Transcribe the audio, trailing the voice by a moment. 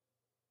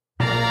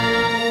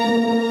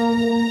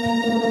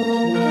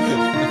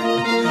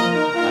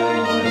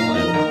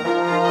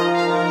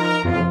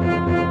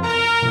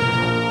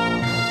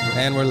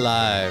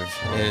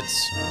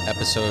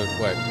episode,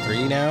 what,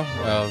 3 now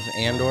of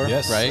Andor?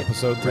 Yes, right?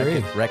 episode 3.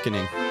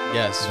 Reckoning.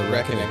 Yes,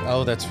 Reckoning.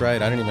 Oh, that's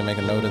right. I didn't even make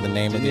a note of the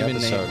name of the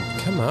episode.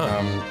 Come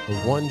on.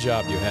 The one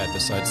job you had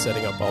besides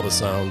setting up all the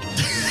sound.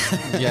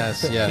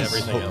 Yes.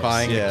 Everything else.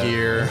 Buying the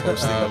gear,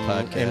 hosting the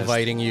podcast,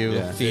 inviting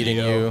you, feeding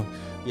you.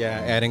 Yeah,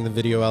 adding the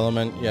video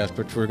element. Yes,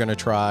 which we're going to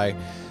try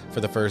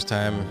for the first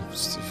time.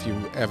 If you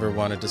ever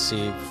wanted to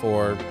see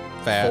 4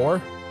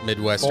 fat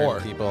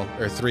Midwestern people,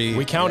 or 3.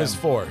 We count as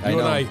 4. I know.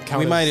 And I count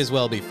we might as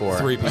well be 4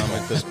 3 people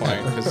at this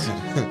point, because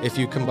if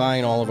you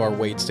combine all of our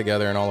weights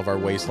together and all of our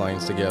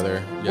waistlines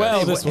together,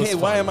 well,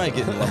 why am I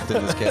getting lumped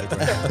in this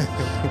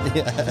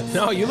category?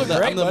 No, you look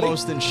great, I'm the buddy.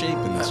 most in shape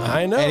in this one.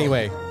 I know.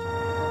 Anyway,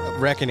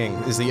 Reckoning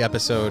is the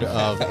episode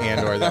of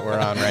Andor that we're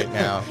on right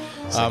now.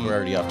 We're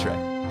already off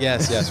track.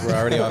 Yes, we're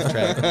already off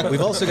track. We've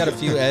also got a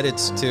few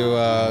edits to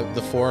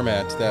the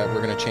format that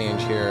we're going to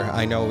change here.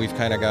 I know we've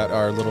kind of got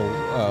our little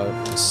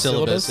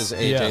syllabus, as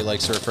AJ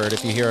likes to refer to.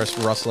 If you hear us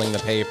rustling the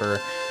paper,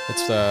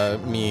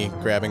 it's me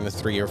grabbing the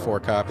 3 or 4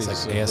 copies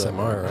It's like of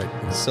ASMR,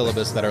 right? the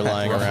syllabus that are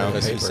lying around,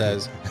 as he paper.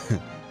 says.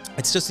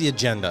 It's just the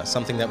agenda,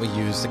 something that we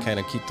use to kind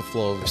of keep the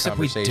flow of the Except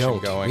conversation we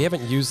going. We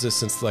haven't used this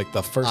since like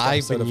the first I've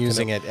episode been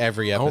using it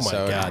every episode.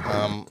 Oh my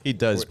God. He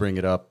does bring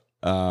it up,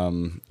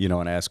 and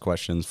ask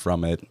questions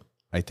from it.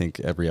 I think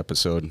every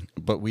episode,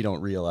 but we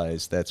don't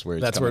realize that's where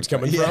it's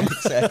coming from. from.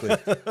 Exactly.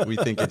 We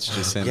think it's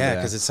just him. Yeah,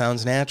 because it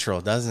sounds natural,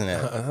 doesn't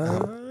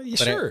it?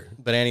 Sure.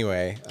 But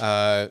anyway,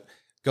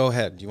 go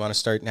ahead. Do you want to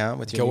start now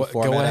with your new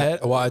format? Go ahead.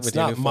 Well, it's with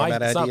your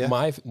not new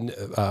my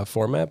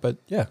format, but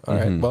yeah. All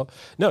right. Well,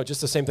 no,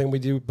 just the same thing we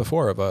do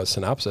before of a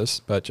synopsis,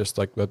 but just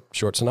like a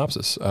short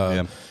synopsis.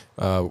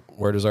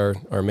 Where does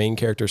our main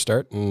character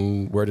start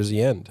and where does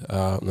he end?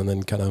 And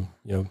then kind of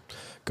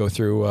go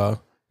through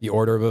the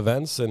order of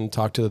events and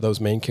talk to those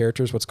main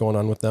characters, what's going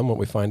on with them, what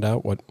we find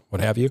out, what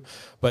have you.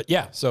 But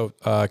yeah, so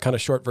kind of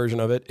short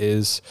version of it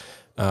is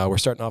we're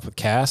starting off with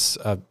Cass,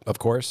 of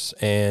course,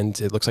 and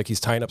it looks like he's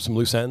tying up some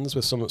loose ends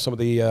with some of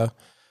the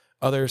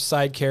other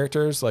side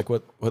characters, like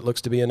what looks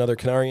to be another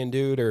Canarian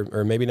dude,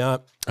 or maybe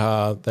not,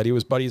 that he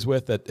was buddies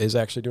with that is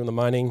actually doing the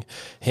mining.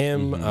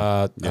 Him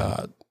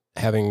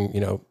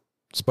having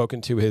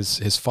spoken to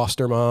his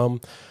foster mom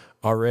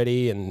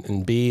already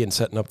and B, and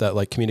setting up that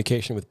like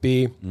communication with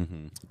B.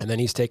 And then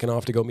he's taken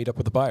off to go meet up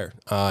with the buyer.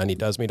 And he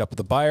does meet up with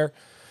the buyer.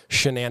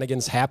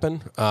 Shenanigans happen.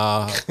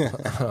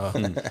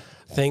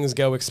 Things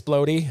go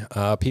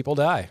explodey. People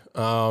die.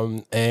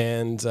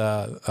 And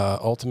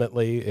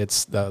ultimately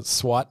it's the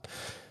SWAT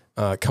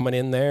coming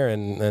in there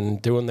and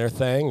doing their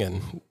thing,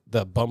 and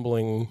the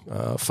bumbling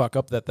fuck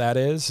up that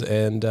is.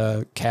 And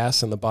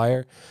Cass and the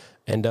buyer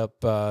end up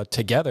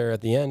together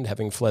at the end,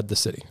 having fled the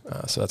city.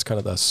 So that's kind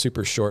of the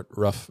super short,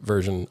 rough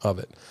version of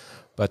it.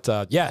 But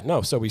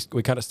so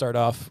we kind of start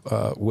off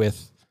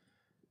with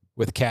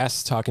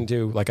Cass talking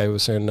to, like I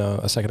was saying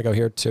a second ago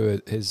here, to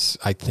his,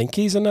 I think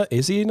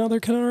is he another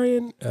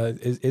Canarian?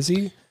 Is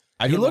he?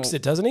 He looks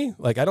it, doesn't he?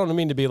 Like, I don't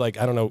mean to be like,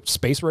 I don't know,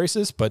 space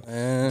racist, but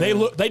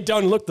they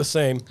don't look the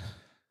same.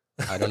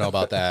 I don't know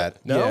about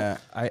that. No? Yeah,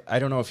 I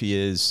don't know if he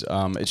is.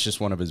 It's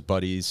just one of his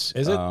buddies.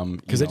 Is it?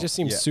 Because it just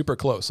seems super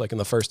close, like in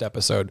the first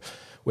episode,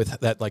 with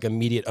that like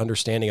immediate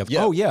understanding of,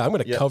 I'm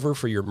going to cover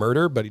for your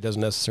murder, but he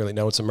doesn't necessarily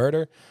know it's a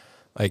murder.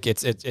 Like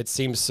it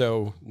seems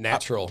so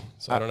natural.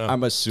 So I don't know.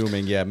 I'm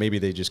assuming, maybe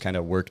they just kind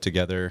of work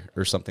together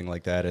or something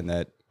like that, and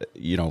that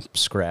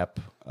scrap,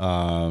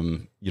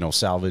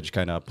 salvage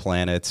kind of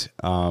planet.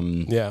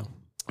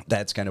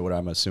 That's kind of what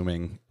I'm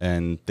assuming,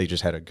 and they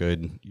just had a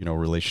good,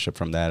 relationship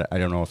from that. I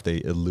don't know if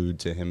they allude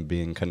to him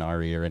being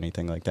Canary or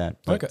anything like that.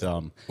 But,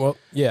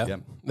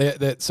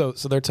 okay. So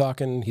they're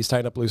talking. He's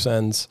tying up loose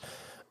ends.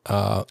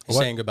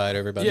 Saying goodbye to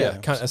everybody. Yeah,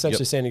 kind of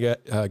essentially saying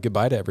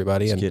goodbye to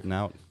everybody. Just and getting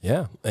out.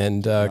 Yeah,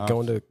 and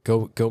going to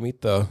go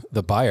meet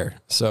the buyer.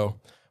 So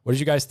what did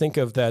you guys think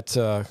of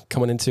that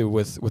coming into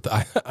with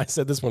I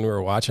said this when we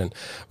were watching,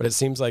 but it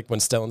seems like when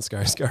Stellan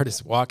Skarsgård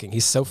is walking,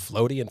 he's so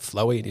floaty and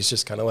flowy, and he's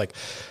just kind of like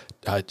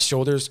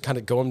shoulders kind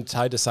of going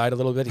side to side a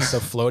little bit. He's so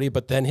floaty,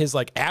 but then his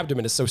like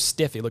abdomen is so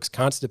stiff. He looks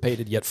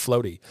constipated yet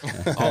floaty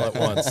all at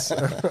once.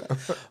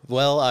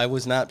 Well, I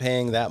was not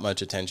paying that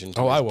much attention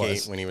to his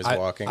gait when he was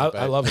walking.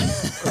 I love him.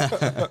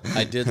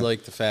 I did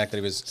like the fact that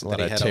he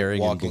had a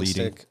walking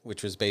stick,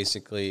 which was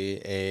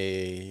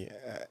basically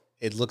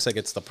it looks like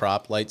it's the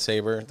prop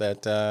lightsaber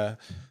that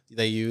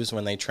they use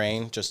when they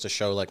train, just to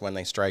show like when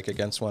they strike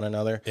against one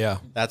another. Yeah,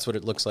 that's what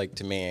it looks like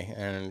to me,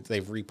 and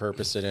they've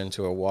repurposed it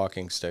into a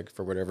walking stick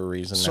for whatever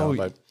reason. So now,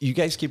 but you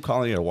guys keep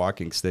calling it a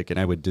walking stick, and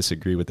I would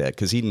disagree with that,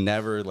 because he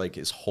never like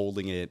is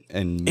holding it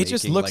and it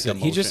just looks like it.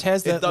 He just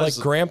has that like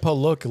grandpa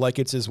look, like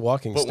it's his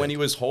walking stick. But when he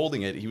was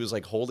holding it, he was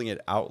like holding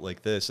it out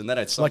like this, and then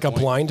at some like point, a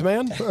blind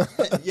man.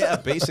 Yeah,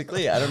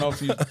 basically. I don't know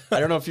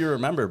if you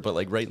remember, but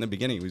like right in the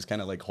beginning, he was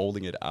kind of like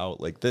holding it out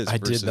like this. I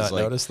did not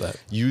notice that.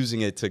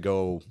 Using it to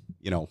go,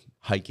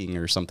 hiking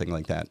or something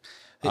like that.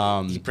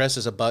 He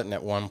presses a button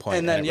at one point,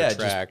 and then it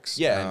retracts.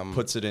 And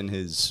puts it in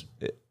his,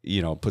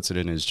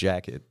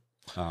 jacket.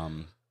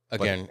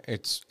 Again,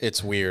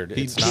 it's weird.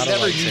 He it's not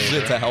never used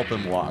it to help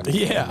him walk.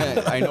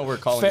 Yeah, I know we're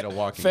calling it a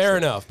walking. Fair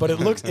stick. enough, but it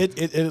looks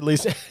it at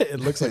least it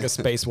looks like a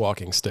space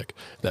walking stick.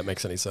 If that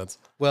makes any sense.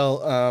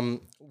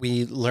 Well,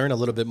 we learn a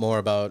little bit more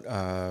about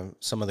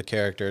some of the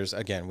characters.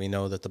 Again, we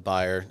know that the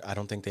buyer. I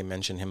don't think they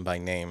mention him by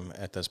name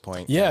at this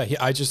point. Yeah,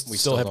 I just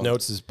still have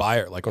notes as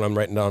buyer. Like when I'm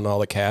writing down all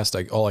the cast,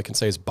 all I can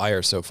say is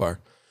buyer so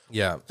far.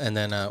 Yeah, and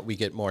then we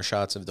get more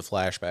shots of the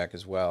flashback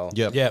as well.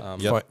 Yep.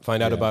 Yeah.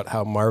 Find out about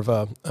how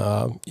Marva,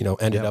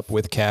 ended up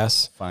with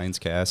Cass. Finds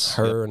Cass.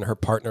 Her and her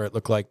partner. It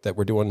looked like that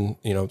we're doing,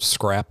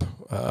 scrapping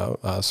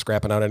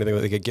out anything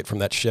that they could get from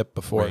that ship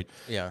before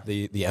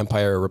the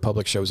Empire or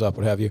Republic shows up,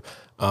 what have you.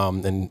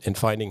 And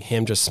finding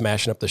him just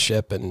smashing up the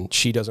ship, and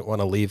she doesn't want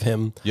to leave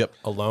him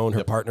alone.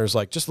 Her partner's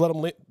like, just let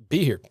him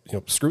be here.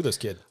 Screw this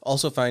kid.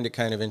 Also find it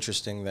kind of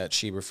interesting that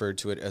she referred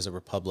to it as a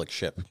Republic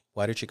ship.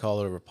 Why did she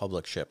call it a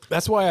Republic ship?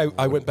 That's why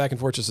I went back and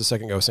forth just a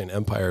second ago saying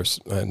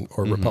Empires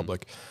or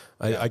Republic.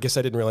 I guess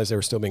I didn't realize they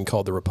were still being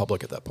called the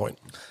Republic at that point.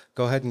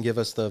 Go ahead and give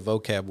us the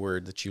vocab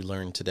word that you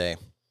learned today.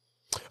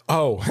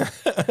 Oh,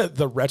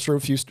 the retro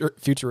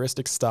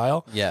futuristic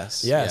style.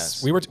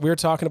 Yes. We were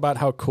talking about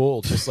how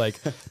cool, just like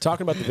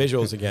talking about the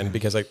visuals again,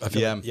 because I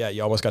feel like,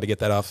 you almost got to get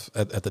that off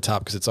at the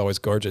top because it's always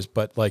gorgeous.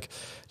 But like,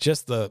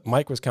 just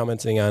Mike was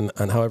commenting on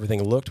how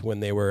everything looked when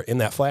they were in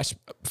that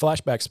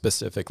flashback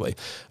specifically,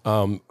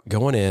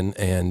 going in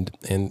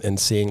and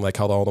seeing like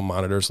how all the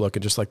monitors look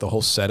and just like the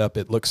whole setup.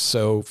 It looks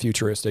so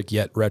futuristic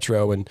yet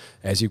retro, and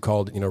as you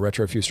called,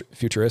 retro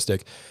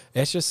futuristic.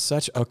 It's just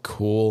such a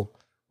cool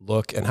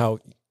look, and how,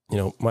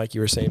 Mike, you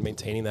were saying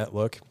maintaining that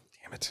look.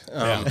 Damn it.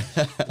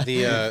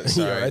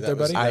 Sorry, right there,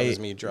 buddy? That was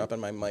me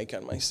dropping my mic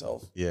on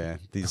myself. Yeah,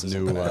 these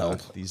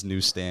new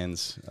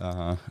stands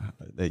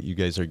that you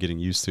guys are getting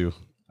used to.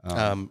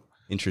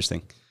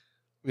 Interesting.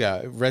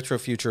 Yeah,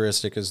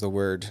 retrofuturistic is the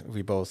word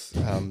we both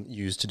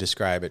use to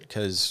describe it,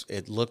 because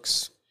it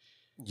looks,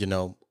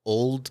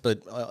 old,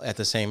 but at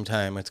the same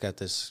time, it's got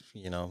this,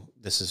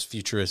 this is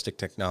futuristic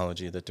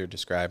technology that they're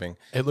describing.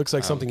 It looks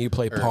like something you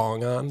play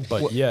Pong on,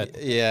 but yeah.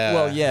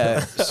 Well, yeah.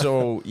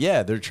 So,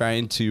 they're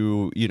trying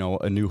to,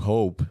 A New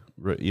Hope.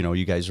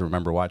 You guys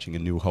remember watching A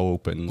New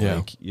Hope and,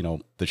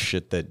 the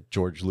shit that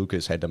George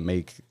Lucas had to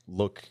make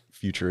look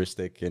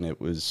futuristic, and it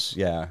was,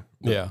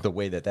 the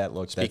way that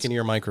looks. Speaking to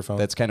your microphone.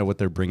 That's kind of what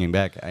they're bringing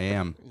back. I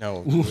am.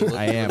 No,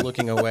 I am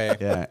looking away.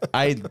 Yeah,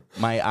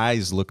 my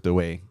eyes looked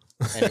away.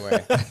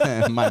 Anyway,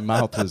 my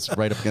mouth was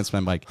right up against my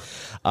mic.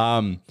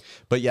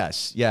 But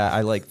yes,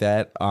 I like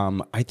that.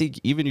 I think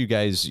even you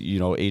guys,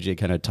 AJ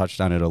kind of touched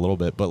on it a little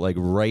bit, but like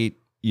right,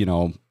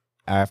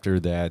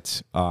 after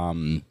that,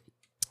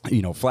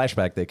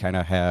 flashback, they kind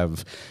of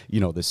have,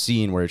 the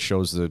scene where it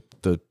shows the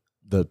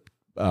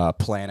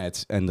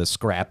planet and the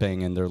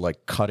scrapping, and they're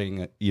like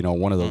cutting,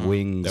 one of the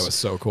wings. That was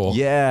so cool.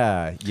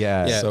 Yeah,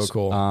 so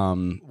cool.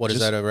 What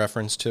is that a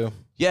reference to?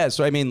 Yeah,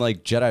 so I mean,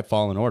 like Jedi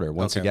Fallen Order.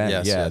 Once again,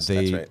 yes, they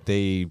that's right.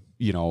 they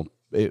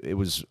it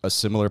was a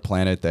similar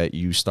planet that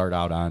you start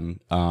out on,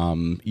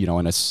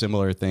 and a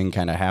similar thing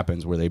kind of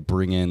happens where they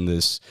bring in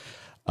this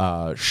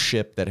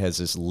ship that has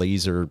this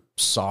laser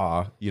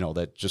saw,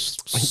 that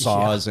just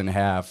saws in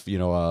half,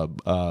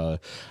 an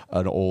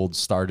old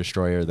Star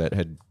Destroyer that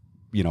had,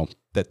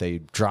 that they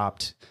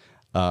dropped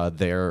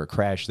there or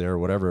crashed there or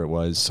whatever it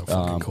was. So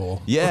fucking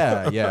cool.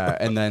 Yeah.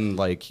 And then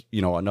like,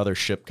 another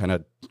ship kind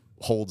of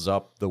holds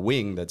up the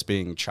wing that's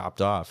being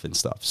chopped off and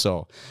stuff.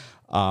 So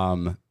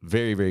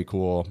very, very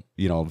cool,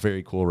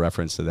 very cool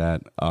reference to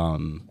that.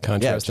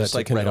 Contrast that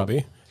to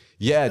Kenobi.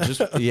 Yes,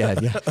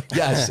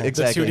 exactly.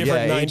 The two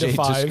different 9 to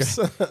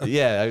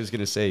 5s. I was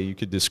gonna say you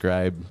could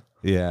describe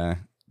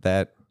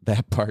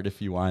that part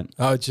if you want.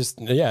 Oh, just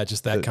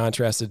that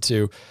contrasted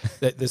to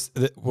that.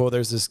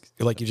 There's this,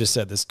 like you just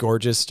said, this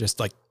gorgeous,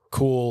 just like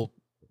cool,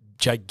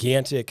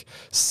 gigantic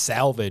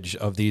salvage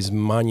of these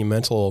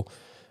monumental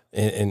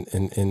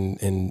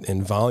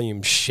in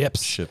volume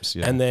ships,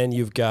 and then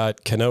you've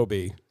got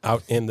Kenobi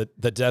out in the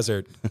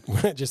desert,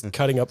 just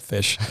cutting up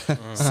fish,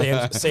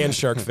 sand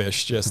shark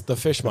fish, just the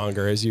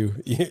fishmonger, as you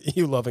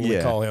lovingly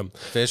call him.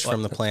 Fish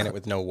from the planet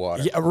with no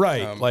water. Yeah,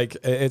 right. Like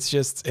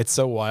it's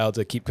so wild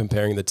to keep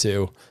comparing the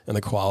two and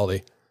the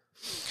quality.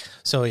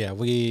 So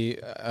we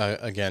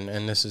again,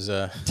 and this is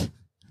a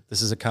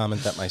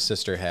comment that my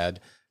sister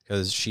had,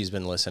 because she's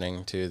been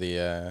listening to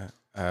the.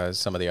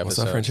 Some of the episodes.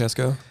 What's up,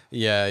 Francesco?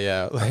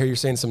 Yeah. I hear you're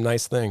saying some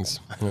nice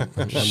things. I'm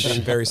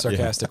being very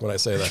sarcastic when I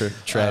say that.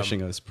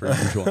 Trashing us per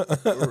usual.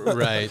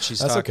 Right.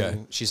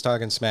 She's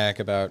talking smack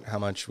about how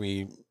much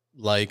we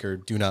like or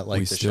do not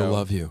like the show. We still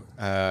love you.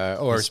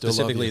 Or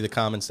specifically the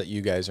comments that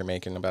you guys are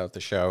making about the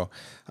show.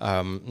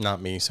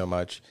 Not me so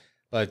much.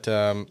 But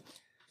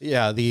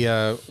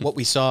what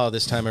we saw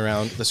this time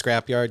around, the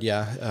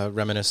scrapyard,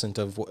 reminiscent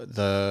of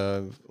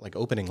the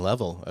opening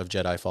level of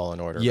Jedi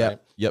Fallen Order. Right?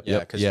 Yep.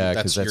 Because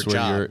that's where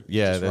job, you're.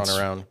 Yeah, just run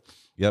around.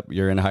 Yep,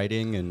 you're in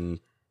hiding,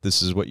 and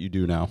this is what you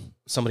do now.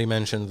 somebody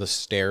mentioned the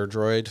stair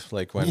droid,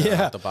 like when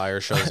the buyer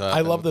shows up.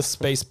 I love the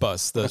space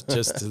bus.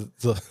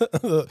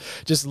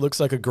 Just looks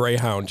like a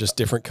Greyhound, just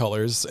different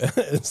colors.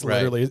 It's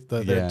literally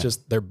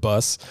just their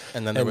bus.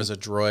 And then there was a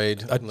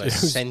droid, a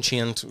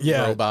sentient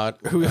robot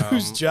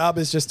whose job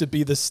is just to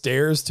be the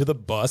stairs to the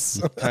bus.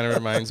 Kind of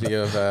reminds me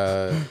of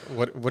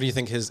what do you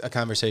think a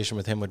conversation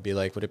with him would be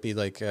like? Would it be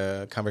like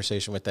a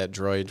conversation with that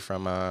droid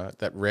from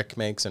that Rick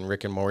makes in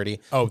Rick and Morty?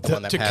 Oh, the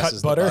one that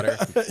passes cut butter.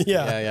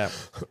 Yeah.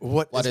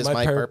 What is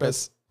my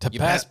purpose? To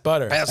pass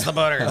butter. Pass the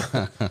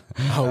butter.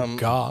 Oh,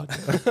 God.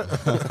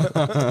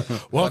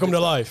 Welcome to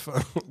life.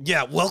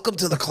 Yeah, welcome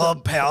to the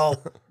club,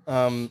 pal.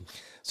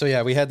 So,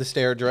 yeah, we had the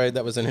stair droid.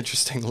 That was an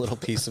interesting little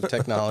piece of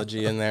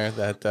technology in there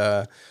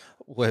that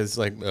was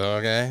like,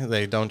 okay,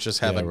 they don't just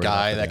have a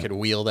guy that could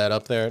wheel that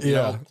up there.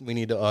 No, we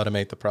need to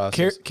automate the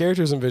process.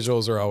 Characters and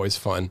visuals are always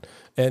fun.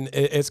 And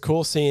it's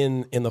cool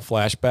seeing in the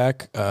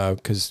flashback,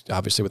 because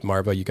obviously with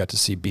Marva, you got to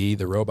see B,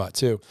 the robot,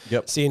 too.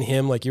 Yep. Seeing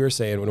him, like you were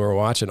saying, when we were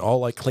watching,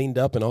 all like cleaned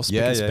up and all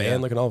spick and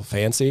span, looking all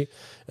fancy,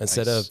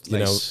 instead of,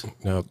 you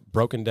know,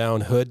 broken down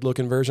hood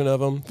looking version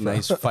of him.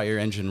 Nice fire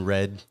engine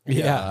red.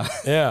 Yeah.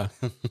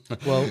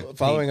 Well,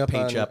 following up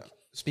on...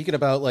 Speaking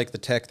about like the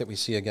tech that we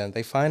see again,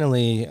 they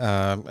finally,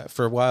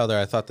 for a while there,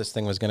 I thought this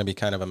thing was going to be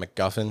kind of a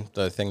MacGuffin,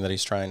 the thing that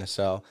he's trying to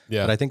sell.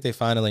 Yeah. But I think they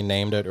finally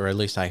named it, or at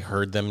least I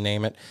heard them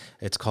name it.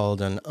 It's called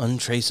an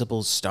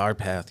untraceable star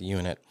path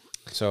unit.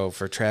 So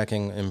for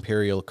tracking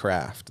Imperial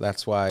craft,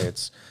 that's why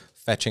it's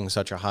fetching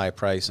such a high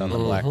price on the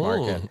black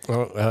market.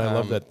 Well, I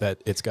love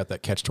that it's got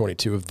that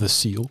catch-22 of the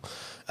seal.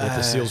 If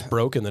the seal's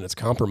broken, then it's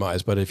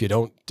compromised. But if you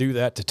don't do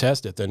that to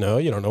test it, then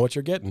you don't know what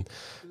you're getting.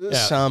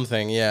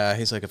 Something,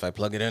 He's like, if I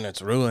plug it in,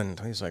 it's ruined.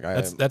 He's like,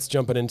 that's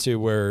jumping into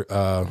where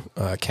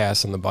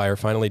Cass and the buyer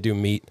finally do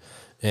meet,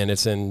 and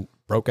it's in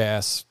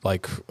broke-ass,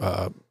 like,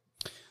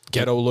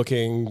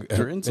 ghetto-looking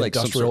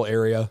industrial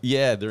area.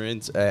 Yeah, they're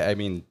in... I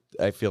mean,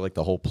 I feel like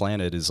the whole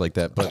planet is like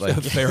that, but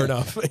like... Fair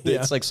enough.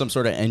 It's like some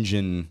sort of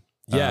engine...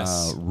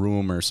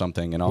 room or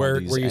something, and all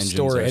where these you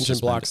store engine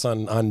blocks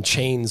on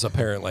chains,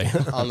 apparently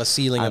on the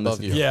ceiling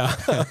above you. Yeah,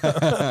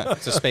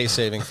 it's a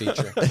space-saving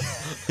feature.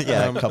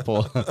 A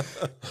couple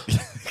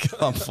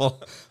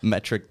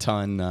metric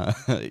ton,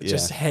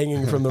 just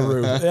hanging from the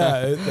roof.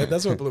 Yeah,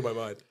 that's what blew my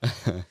mind.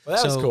 Well,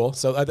 that was cool.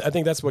 So I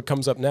think that's what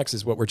comes up next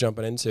is what we're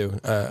jumping into.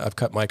 I've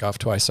cut Mike off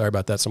twice. Sorry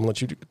about that. So I'm gonna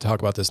let you talk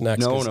about this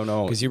next.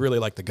 No, because you really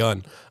like the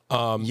gun.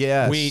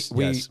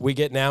 We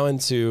get now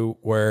into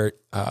where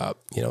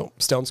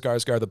Stellan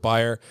Skarsgård, the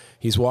buyer,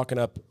 he's walking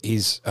up.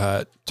 He's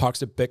talks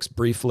to Bix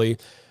briefly.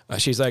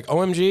 She's like,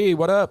 "OMG,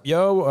 what up,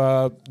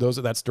 yo?"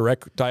 That's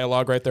direct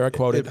dialogue right there. I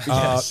quoted.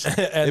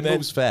 It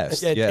moves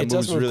fast. It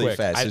moves really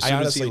fast. I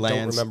honestly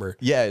don't remember.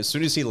 Yeah, as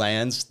soon as he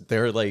lands,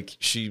 they're like,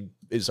 she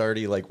is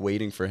already like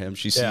waiting for him.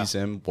 She sees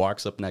him,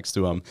 walks up next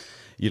to him.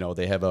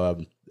 They have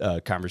a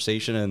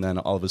conversation, and then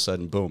all of a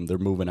sudden, boom, they're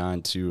moving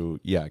on to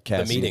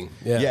Cassian. The meeting.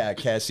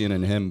 Cassian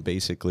and him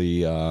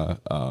basically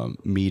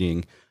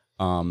meeting.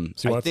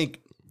 I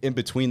think in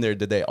between there,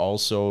 did they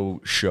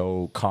also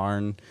show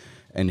Karn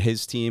and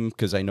his team?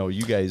 Because I know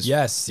you guys.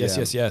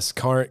 Yes.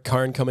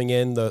 Karn coming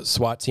in, the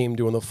SWAT team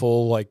doing the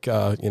full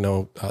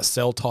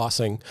cell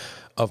tossing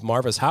of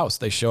Marva's house.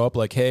 They show up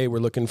like, hey, we're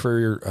looking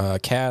for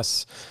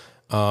Cass.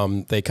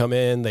 They come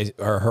in, they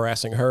are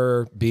harassing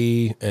her,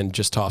 B, and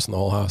just tossing the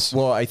whole house.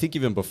 Well, I think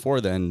even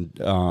before then,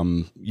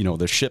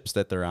 the ships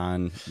that they're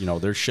on,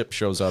 their ship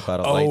shows up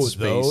out of light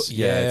space.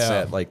 It's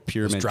that like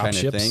pyramid kind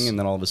of thing, and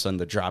then all of a sudden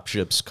the drop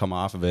ships come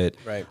off of it.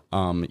 Right.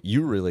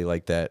 You really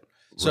like that.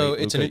 So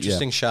it's an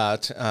interesting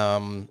shot,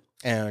 and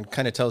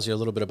kind of tells you a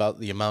little bit about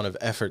the amount of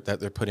effort that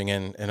they're putting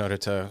in order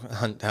to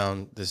hunt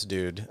down this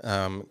dude.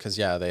 Because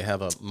they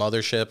have a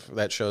mothership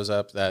that shows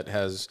up that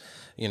has,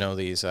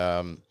 these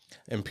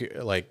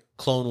like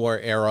Clone War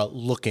era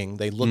looking.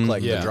 They look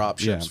like the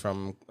dropships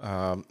from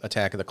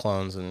Attack of the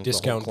Clones and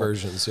discount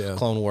versions.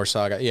 Clone War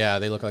saga. Yeah,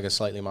 they look like a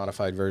slightly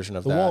modified version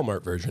of the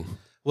Walmart version.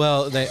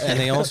 Well,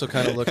 they also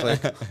kind of look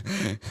like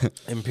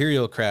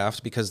Imperial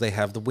craft because they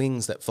have the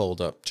wings that fold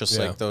up, just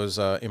like those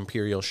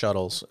Imperial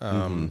shuttles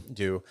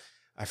do.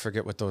 I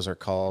forget what those are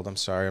called. I'm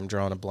sorry, I'm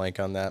drawing a blank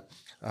on that.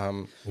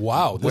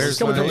 Wow, this is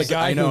coming from the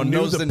guy who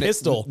knew the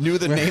pistol, knew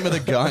the name of the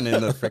gun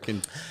in the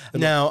freaking.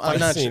 Now I'm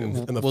not sure.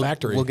 In the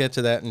factory. We'll get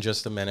to that in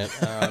just a minute.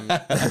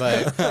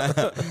 But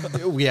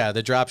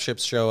the drop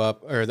ships show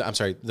up, or I'm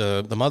sorry,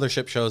 the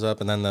mothership shows up,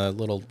 and then the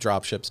little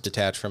drop ships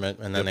detach from it,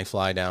 and then they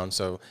fly down.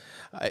 So,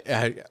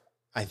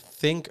 I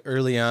think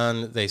early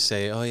on they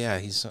say, oh yeah,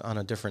 he's on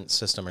a different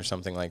system or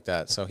something like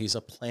that. So he's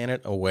a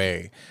planet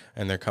away,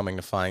 and they're coming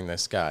to find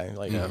this guy.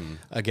 Like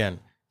again.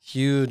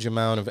 Huge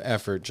amount of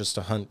effort just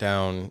to hunt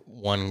down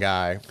one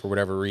guy for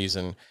whatever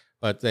reason.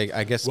 But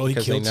I guess he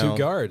killed two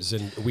guards,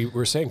 and we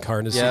were saying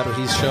Karn is he's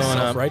showing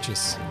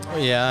self-righteous.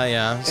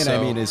 Yeah. And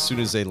I mean, as soon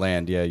as they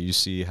land, you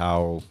see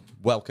how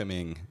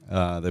welcoming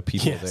the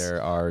people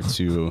there are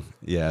to,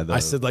 I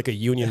said like a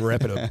union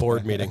rep at a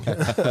board meeting.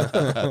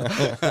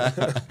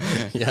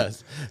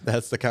 Yes,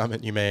 that's the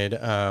comment you made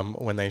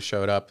when they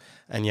showed up.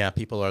 And yeah,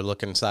 people are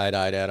looking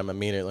side-eyed at them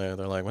immediately.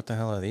 They're like, what the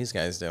hell are these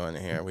guys doing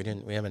here?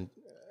 We haven't,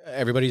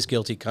 everybody's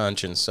guilty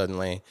conscience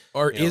suddenly.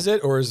 Or is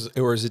it, or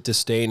is it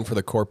disdain for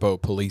the corpo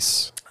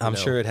police? I'm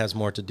sure it has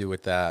more to do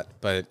with that,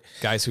 but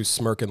guys who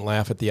smirk and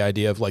laugh at the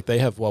idea of like they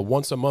have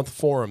once a month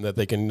forum that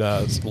they can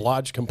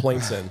lodge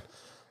complaints in.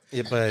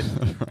 Yeah, but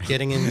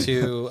getting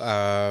into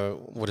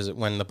what is it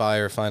when the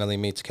buyer finally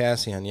meets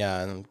Cassian?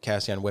 Yeah, and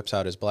Cassian whips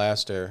out his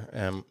blaster.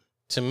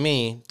 To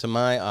me, to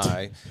my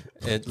eye,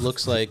 it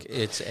looks like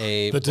it's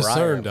a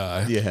discerned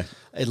eye. Yeah,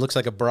 it looks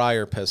like a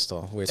Briar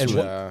pistol, which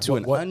to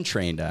an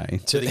untrained eye.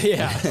 To the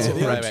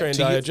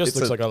untrained eye, it just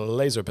looks like a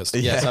laser pistol.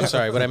 Yes, I'm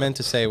sorry. What I meant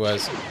to say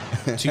was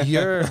to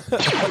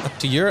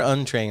your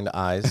untrained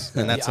eyes,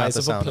 and that's not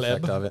the sound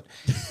effect of it.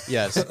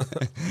 Yes,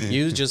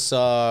 you just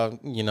saw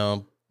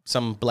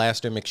some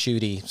blaster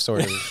McShooty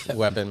sort of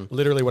weapon.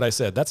 Literally what I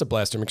said. That's a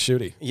blaster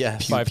McShooty. Yeah.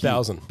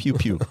 5,000. Pew,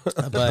 pew.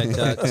 But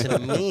to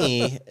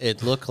me,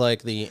 it looked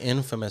like the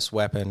infamous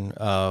weapon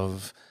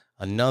of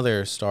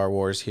another Star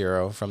Wars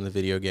hero from the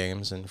video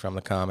games and from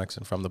the comics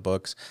and from the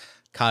books.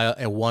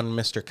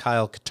 Mr.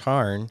 Kyle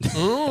Katarn.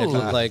 It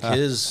looked like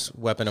his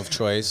weapon of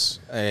choice,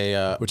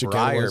 a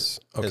Briar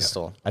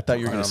pistol. I thought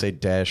you were going to say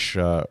Dash.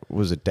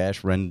 Was it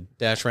Dash Rendar?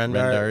 Dash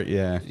Rendar?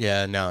 Yeah.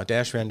 Yeah, no.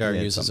 Dash Rendar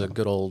uses a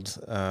good old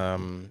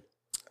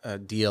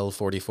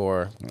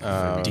DL-44.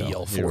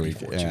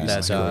 DL-44. Yeah,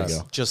 that's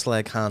just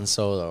like Han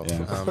Solo,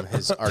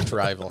 his arch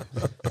rival.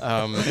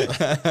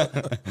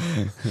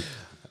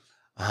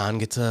 Han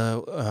gets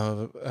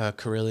a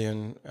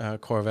Carillion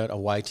Corvette, a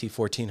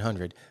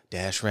YT-1400.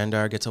 Dash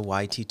Rendar gets a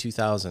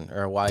YT-2000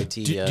 or a YT.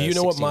 Do you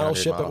know what model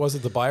ship it was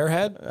that the buyer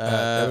had?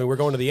 I mean, we're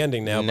going to the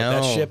ending now, but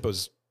that ship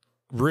was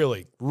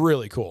really,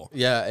 really cool.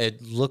 Yeah,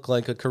 it looked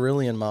like a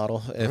Carillion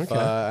model, if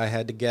I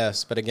had to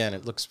guess. But again,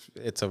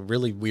 it's a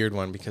really weird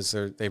one because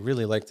they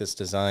really like this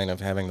design of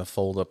having the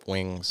fold-up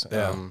wings.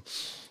 Yeah.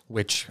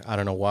 Which I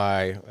don't know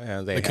why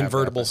they the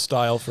convertible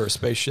style for a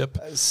spaceship.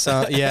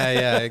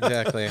 Yeah,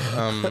 exactly.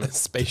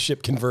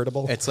 Spaceship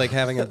convertible. It's like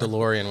having a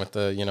DeLorean with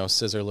the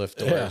scissor lift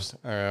doors.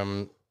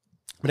 Yeah.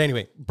 But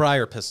anyway,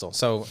 Briar pistol.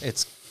 So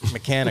it's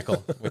mechanical,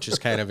 which is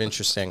kind of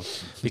interesting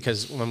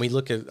because when we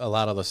look at a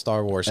lot of the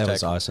Star Wars tech,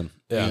 was awesome.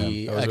 Yeah,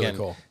 that was really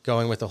cool.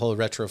 Going with the whole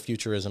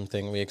retrofuturism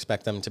thing, we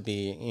expect them to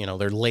be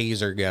they're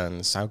laser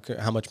guns.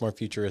 How much more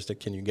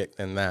futuristic can you get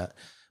than that?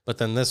 But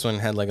then this one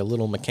had like a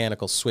little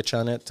mechanical switch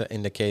on it to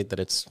indicate that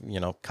it's,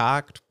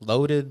 cocked,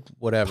 loaded,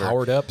 whatever.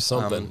 Powered up,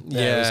 something.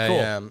 It was cool.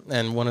 Yeah.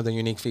 And one of the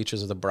unique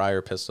features of the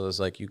Briar pistol is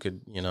like you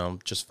could,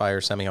 just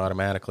fire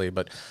semi-automatically,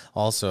 but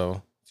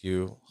also if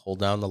you hold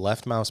down the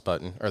left mouse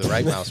button or the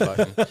right mouse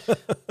button,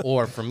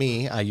 or for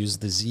me, I use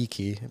the Z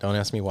key. Don't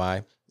ask me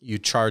why. You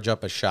charge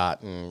up a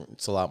shot and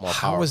it's a lot more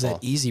powerful. How is that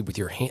easy with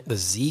your hand? The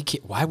Z key.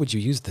 Why would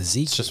you use the Z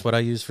key? It's just what I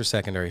use for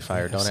secondary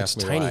fire. Don't ask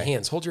me why. Tiny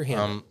hands. Hold your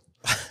hand.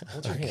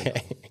 Hold your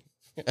hand.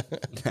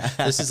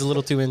 This is a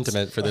little too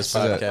intimate for this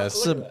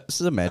podcast. This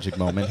is a magic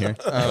moment here.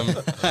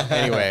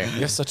 Anyway,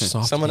 you have such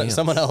soft hands.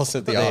 Someone else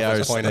at the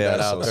office pointed that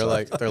out.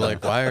 They're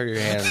like, why are your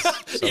hands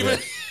so big?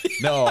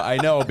 No, I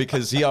know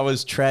because he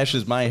always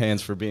trashes my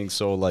hands for being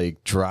so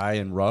like dry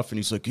and rough, and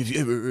he's like, "Have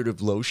you ever heard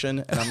of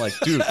lotion?" And I'm like,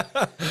 "Dude,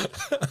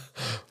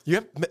 you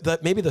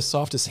have maybe the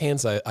softest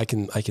hands I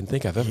can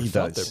think I've ever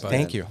felt." There,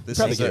 thank you. This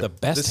probably get the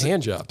best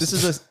hand jobs. This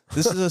is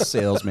a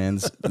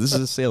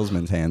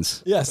salesman's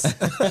hands. Yes,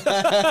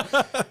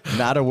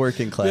 not a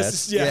working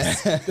class.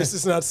 This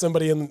is not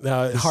somebody in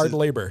hard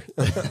labor.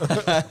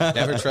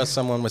 Never trust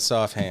someone with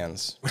soft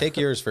hands. Take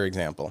yours for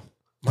example.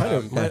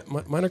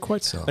 Mine are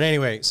quite so. But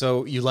anyway,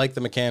 so you like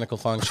the mechanical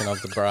function of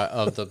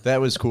the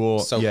that was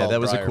cool. Yeah, that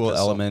was a cool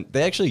pistol. element.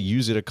 They actually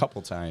use it a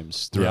couple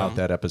times throughout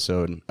that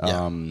episode.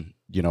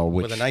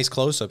 With a nice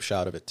close-up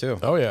shot of it too.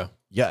 Oh yeah,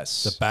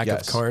 yes, the back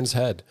of Karn's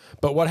head.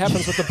 But what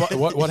happens with the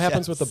what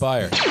happens with the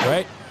buyer?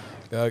 Right?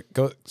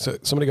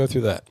 Somebody go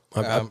through that.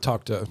 I've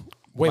talked to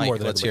way Mike, more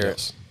than let's everybody hear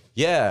else.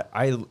 Yeah,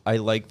 I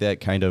like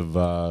that kind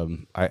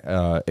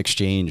of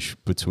exchange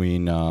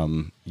between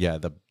the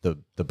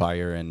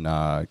buyer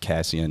and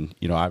Cassian.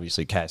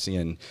 Obviously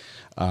Cassian,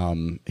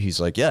 he's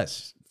like,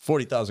 yes,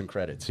 40,000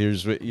 credits.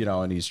 Here's what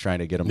and he's trying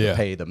to get him to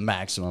pay the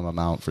maximum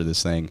amount for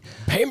this thing.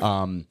 Pay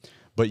him.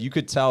 But you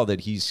could tell that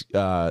he's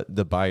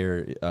the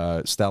buyer,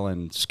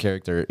 Stellan's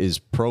character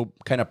is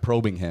kind of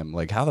probing him,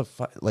 like how the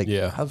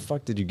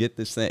fuck did you get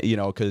this thing?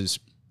 Because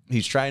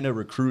he's trying to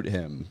recruit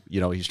him.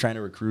 He's trying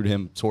to recruit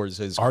him towards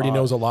his. Already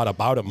knows a lot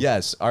about him.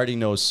 Yes, already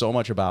knows so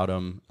much about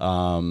him.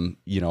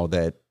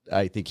 That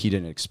I think he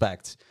didn't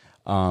expect.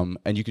 And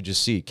you could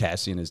just see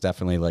Cassian is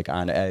definitely like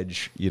on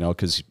edge.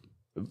 Because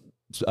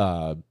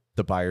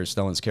the buyer,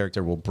 Stellan's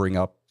character, will bring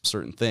up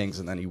certain things,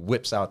 and then he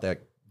whips out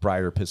that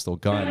Briar pistol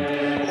gun.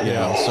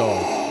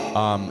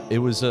 So it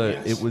was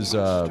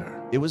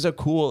it was a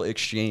cool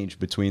exchange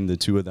between the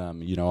two of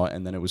them, you know,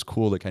 and then it was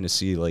cool to kind of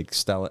see like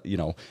Stellan, you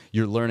know,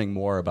 you're learning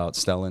more about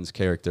Stellan's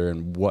character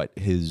and what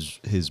his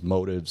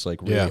motives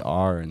like really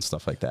are and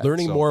stuff like that.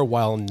 Learning more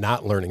while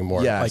not learning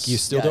more. Yes, like you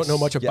still don't know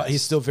much about,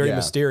 he's still very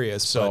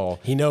mysterious, so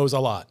he knows a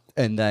lot.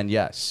 And then,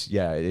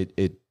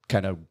 it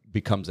kind of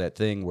becomes that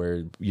thing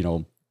where, you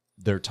know,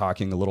 they're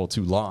talking a little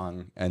too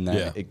long, and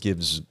then it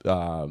gives,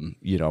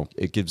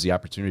 it gives the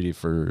opportunity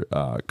for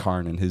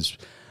Karn and his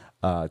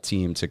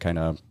team to kind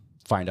of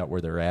find out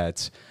where they're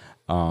at.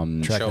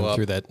 Track them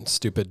through that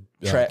stupid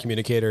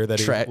communicator that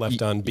he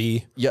left on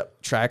B.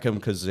 Yep, track him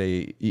because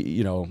they,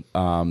 you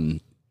know,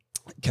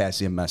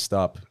 Cassian messed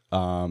up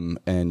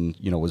and,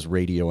 you know, was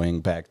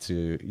radioing back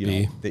to, you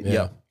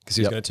know, because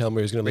he was going to tell him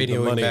he was going to leave the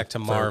money back to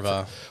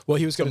Marva. Well,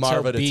 he was going to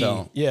tell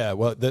B. Yeah,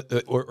 well,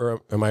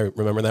 or am I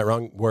remembering that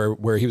wrong?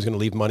 Where he was going to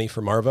leave money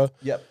for Marva?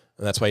 Yep.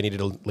 And that's why he needed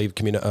to leave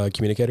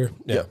communicator?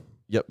 Yeah.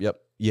 Yep.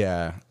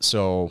 Yeah.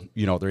 So,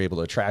 you know, they're able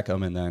to track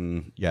him, and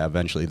then,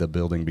 eventually the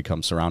building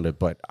becomes surrounded.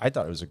 But I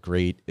thought it was a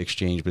great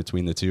exchange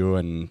between the two.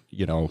 And,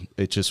 you know,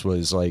 it just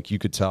was like, you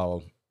could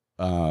tell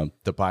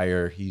the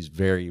buyer, he's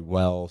very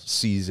well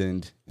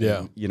seasoned. Yeah.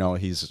 And, you know,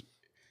 he's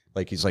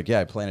like,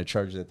 I plan to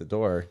charge it at the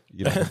door,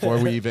 you know, before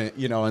we even,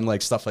 you know, and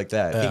like stuff like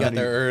that. He got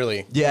there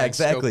early. Yeah,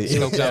 exactly.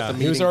 Scoped out the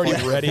he was already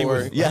ready. He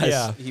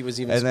was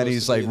even. And then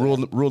he's like,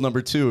 rule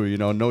number 2, you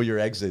know your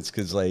exits,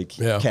 because like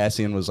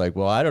Cassian was like,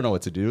 well, I don't know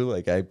what to do.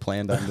 Like I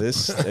planned on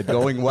this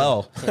going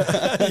well.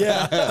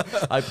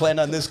 I planned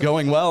on this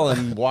going well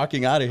and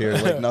walking out of here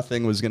like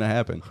nothing was gonna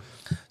happen.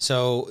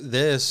 So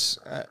this,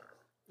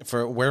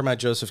 for where are my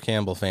Joseph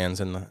Campbell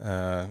fans in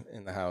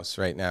the house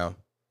right now?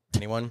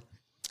 Anyone?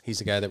 He's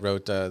the guy that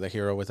wrote The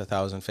Hero with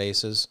 1,000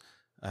 Faces.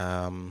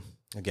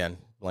 Again,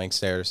 blank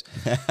stares.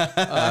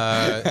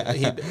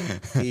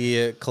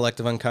 He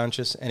Collective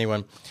Unconscious.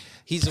 Anyone?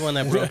 He's the one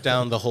that broke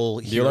down the whole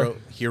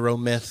hero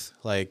myth,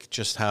 like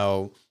just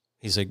how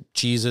he's like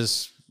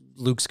Jesus,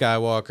 Luke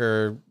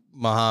Skywalker,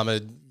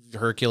 Muhammad,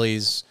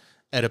 Hercules,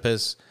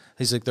 Oedipus.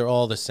 He's like, they're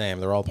all the same.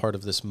 They're all part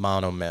of this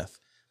monomyth.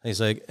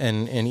 He's like,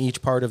 and in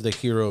each part of the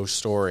hero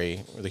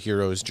story, or the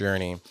hero's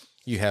journey,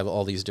 you have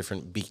all these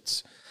different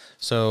beats.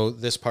 So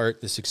this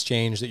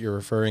exchange that you're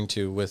referring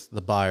to with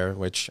the buyer,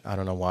 which I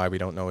don't know why we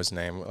don't know his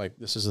name. Like,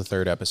 this is the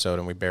 3rd episode,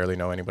 and we barely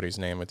know anybody's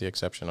name with the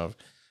exception of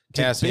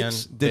Cassian,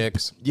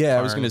 Bix. Yeah, Karn.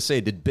 I was going to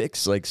say, did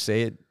Bix like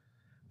say it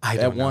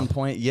at one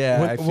point?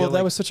 Yeah.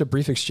 That was such a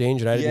brief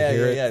exchange, and I didn't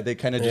hear it. Yeah, they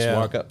kind of just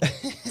walk up.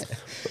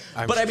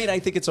 But I mean, I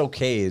think it's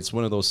okay. It's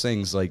one of those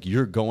things like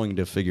you're going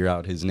to figure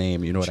out his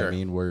name. You know what I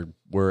mean?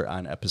 We're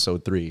on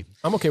episode 3.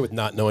 I'm okay with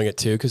not knowing it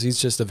too, because he's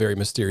just a very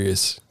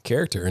mysterious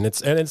character, and it's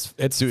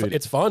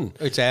fun.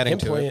 It's adding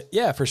to it.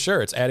 Yeah, for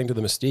sure. It's adding to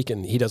the mystique,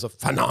 and he does a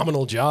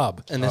phenomenal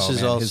job. And this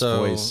is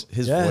also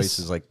his voice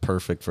is like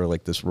perfect for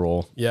like this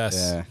role. Yes.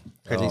 Yeah.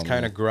 Because he's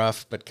kind of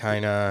gruff, but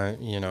kind of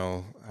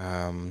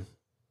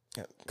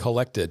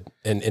collected,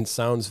 and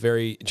sounds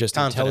very just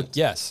intelligent.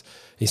 Yes.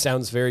 He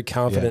sounds very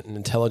confident and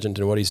intelligent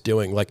in what he's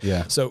doing.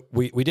 So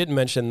we didn't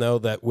mention though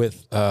that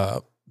with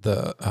the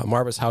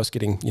Marva's house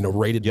getting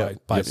raided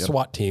by a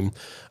SWAT team,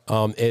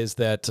 is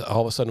that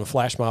all of a sudden a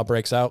flash mob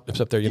breaks out. It's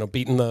up there,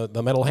 beating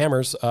the metal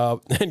hammers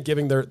and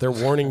giving their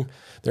warning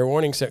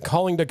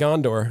calling to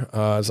Gondor,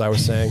 as I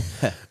was saying,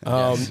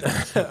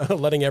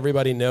 letting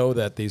everybody know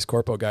that these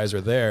corpo guys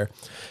are there,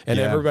 and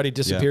everybody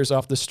disappears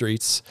off the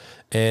streets,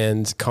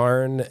 and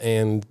Karn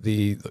and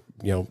the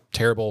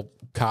terrible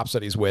cops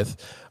that he's with,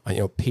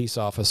 peace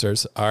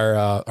officers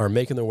are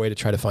making their way to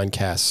try to find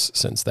Cass,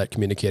 since that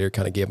communicator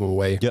kind of gave them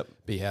away.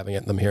 Be having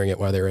it, them hearing it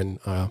while they're in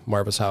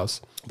Marva's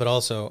house. But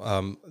also,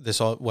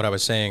 what I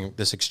was saying,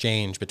 this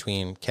exchange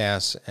between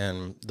Cass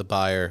and the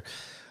buyer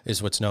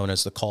is what's known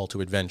as the call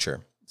to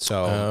adventure.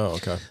 So,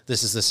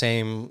 this is the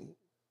same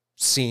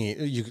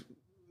scene.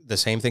 The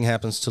same thing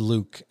happens to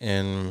Luke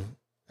in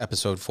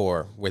Episode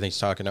 4, where he's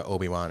talking to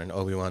Obi-Wan, and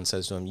Obi-Wan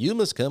says to him, "You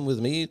must come with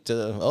me to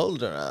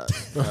Alderaan."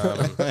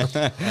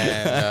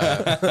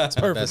 That's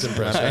perfect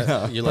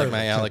impression. You like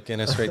my Alec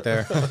Guinness right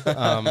there?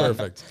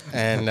 Perfect.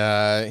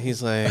 And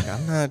he's like,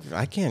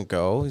 I can't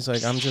go. He's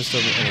like, I'm just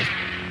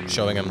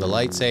showing him the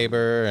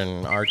lightsaber,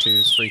 and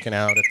R2's freaking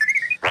out.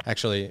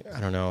 Actually, I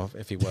don't know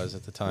if he was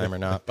at the time or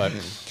not, but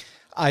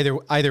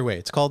either way,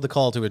 it's called the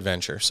Call to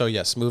Adventure. So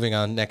yes, moving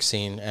on, next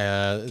scene,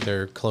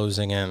 they're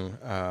closing in.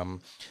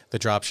 The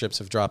dropships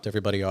have dropped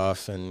everybody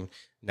off, and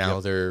now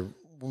they're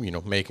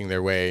making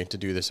their way to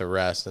do this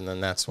arrest, and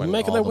then that's when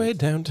making their way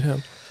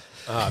downtown.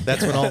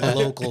 That's when all the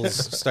locals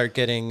start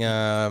getting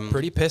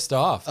pretty pissed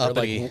off. They're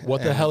like,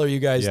 "What the hell are you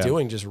guys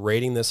doing? Just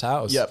raiding this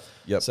house?"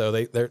 Yep. So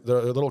they're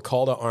a little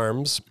call to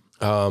arms,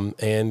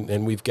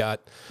 and we've got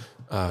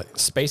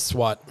Space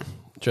SWAT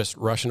just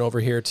rushing over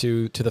here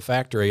to the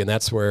factory, and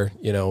that's where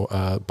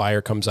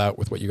Buyer comes out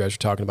with what you guys are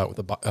talking about with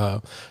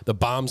the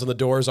bombs on the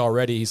doors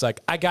already. He's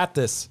like, "I got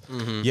this."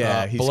 Mm-hmm.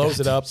 Yeah, he blows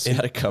it up. He's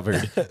got it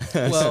covered.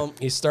 Well,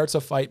 he starts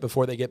a fight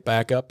before they get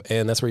back up,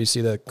 and that's where you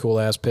see the cool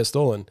ass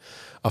pistol. And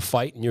a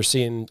fight, and you're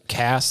seeing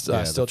Cass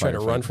still trying to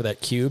run for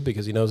that cube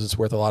because he knows it's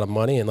worth a lot of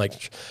money, and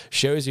like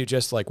shows you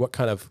just like what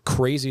kind of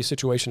crazy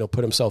situation he'll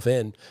put himself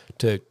in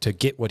to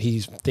get what he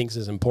thinks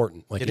is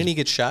important. Like, didn't he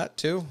get shot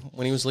too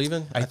when he was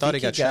leaving? I thought he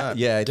got shot.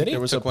 Yeah, I think there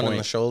was one in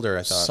the shoulder.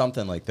 I thought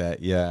something like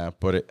that. Yeah,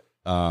 but it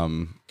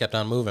kept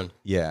on moving.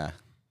 Yeah,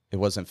 it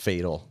wasn't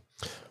fatal.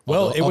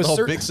 Well, although, it was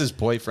Bix's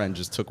boyfriend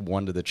just took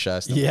one to the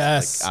chest. And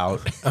yes,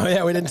 was, like, out. Oh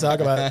yeah, we didn't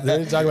talk about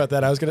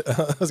that. I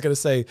was gonna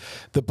say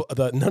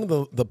none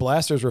of the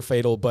blasters were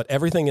fatal, but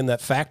everything in that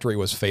factory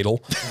was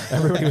fatal.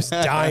 Everybody was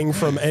dying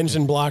from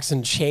engine blocks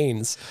and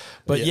chains.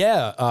 But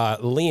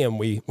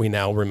Liam, we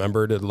now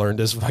remembered and learned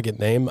his fucking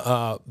name.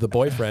 The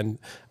boyfriend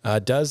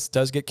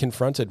does get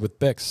confronted with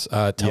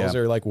Bix. Tells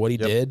her like what he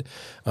did.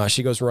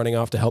 She goes running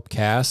off to help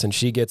Cass, and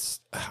she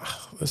gets.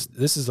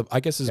 This is I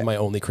guess this is my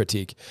only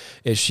critique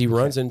is she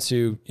runs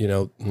into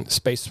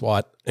space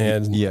SWAT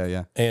and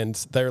and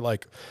they're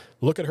like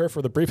look at her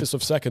for the briefest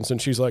of seconds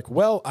and she's like,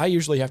 well, I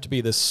usually have to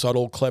be this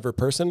subtle clever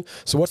person,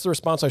 so what's the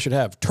response I should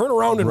have? Turn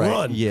around and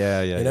run.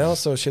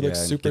 So she looks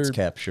super gets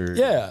captured.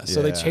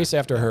 So they chase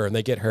after her and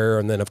they get her,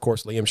 and then of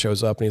course Liam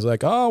shows up and he's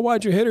like, oh,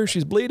 why'd you hit her?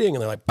 She's bleeding.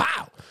 And they're like,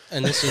 pow.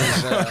 And this is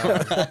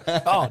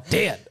oh,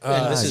 dead.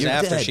 And this is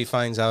after she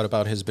finds out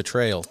about his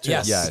betrayal too.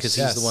 Yes, because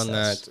he's the one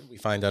that we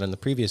find out in the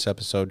previous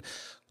episode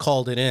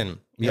called it in.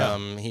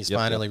 He's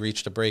finally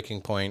reached a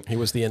breaking point. He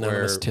was the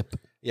anonymous tip.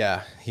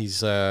 Yeah, he's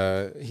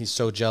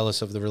so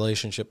jealous of the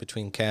relationship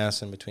between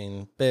Cass and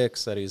between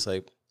Bix that he's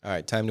like, all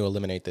right, time to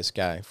eliminate this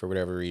guy for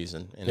whatever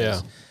reason in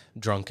his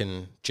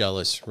drunken,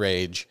 jealous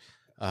rage.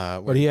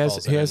 But he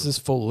has his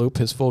full loop,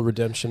 his full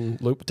redemption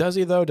loop. Does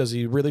he though? Does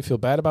he really feel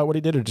bad about what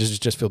he did, or does he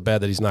just feel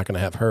bad that he's not going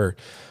to have her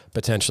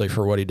potentially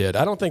for what he did?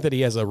 I don't think that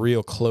he has a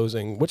real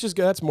closing, which is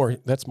good.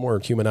 That's more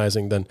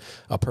humanizing than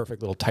a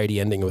perfect little tidy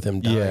ending with him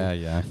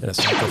dying. And a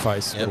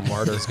sacrifice, little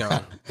martyr. He's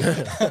gone.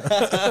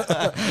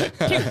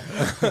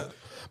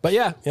 But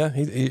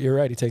you're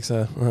right. He takes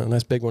a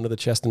nice big one to the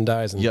chest and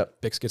dies, and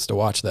Bix gets to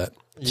watch that.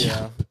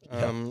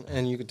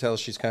 And you could tell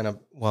she's kind of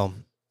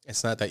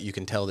it's not that you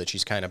can tell that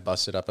she's kind of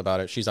busted up about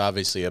it. She's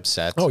obviously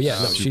upset. Oh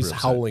yeah, she's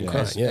howling,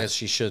 crying, as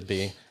she should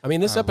be. I mean,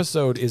 this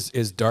episode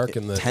is dark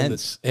and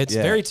tense. It's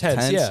very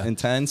tense.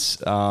 Intense.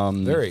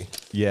 Very.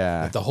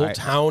 Yeah. Like the whole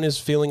town is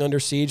feeling under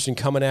siege and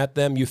coming at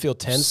them. You feel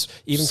tense,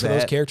 even for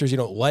those characters you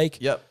don't like.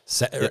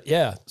 Sad.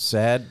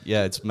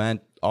 Yeah, it's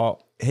meant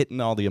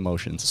hitting all the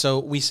emotions. So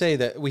we say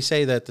that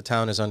the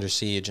town is under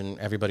siege and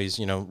everybody's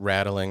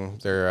rattling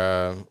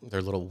their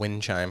little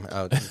wind chime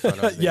out in front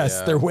of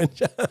the, their wind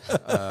chime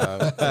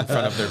in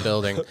front of their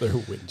building. Their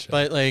wind chime.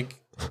 But like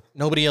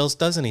nobody else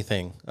does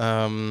anything.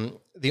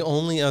 The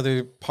only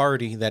other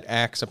party that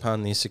acts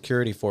upon these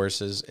security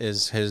forces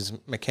is his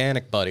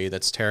mechanic buddy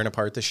that's tearing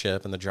apart the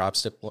ship, and the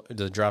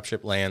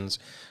dropship lands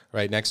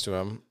right next to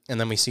him. And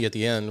then we see at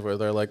the end where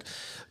they're like,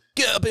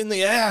 get up in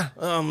the air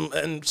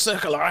and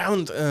circle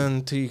around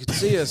until you can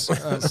see us.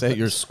 Say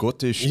your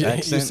Scottish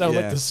accent. You sound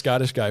like the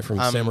Scottish guy from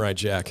Samurai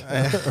Jack.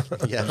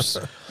 Yes.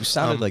 You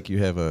sounded like you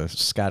have a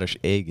Scottish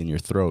egg in your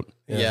throat.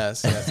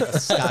 Yes.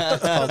 It's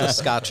called a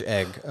Scotch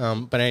egg.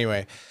 But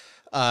anyway,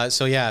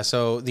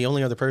 so the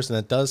only other person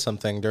that does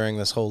something during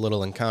this whole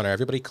little encounter,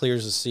 everybody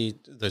clears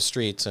the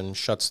streets and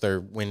shuts their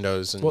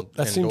windows and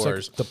that seems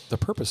doors. Like the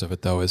purpose of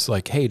it, though, is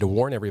like, hey, to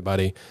warn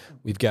everybody,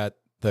 we've got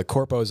the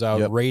corpos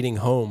out raiding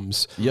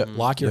homes.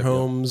 Lock your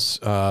homes.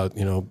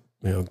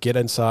 Get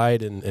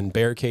inside and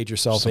barricade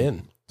yourself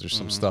in. There's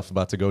some stuff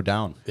about to go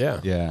down. Yeah.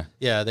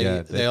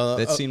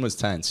 That scene was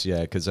tense. Yeah,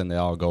 because then they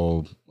all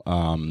go.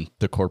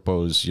 The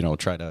corpos,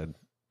 try to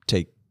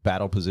take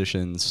battle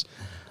positions.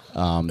 They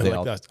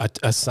like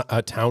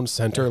a town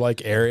center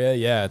like area.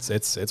 Yeah,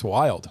 it's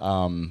wild.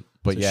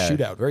 But it's a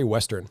shootout, very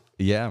Western.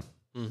 Yeah.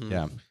 Mm-hmm.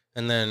 Yeah.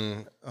 And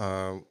then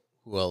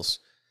who else?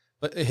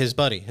 But his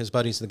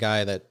buddy's the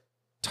guy that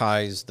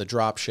ties the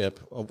dropship,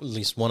 or at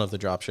least one of the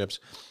dropships.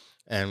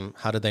 And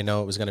how did they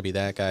know it was going to be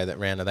that guy that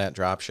ran to that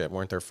dropship?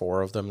 Weren't there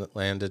 4 of them that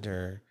landed,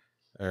 or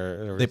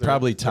they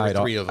probably tied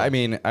all 3 of them? I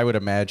mean, I would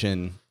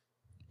imagine,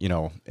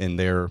 in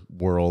their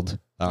world,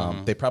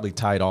 they probably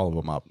tied all of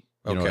them up.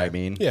 You know what I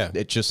mean? Yeah.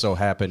 It just so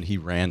happened he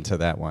ran to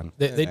that one.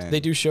 They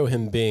do show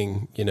him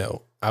being,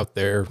 out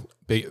there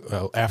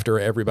after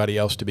everybody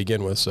else to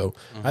begin with. So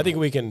I think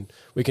we can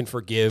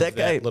forgive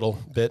that little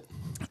bit.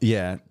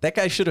 Yeah, that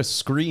guy should have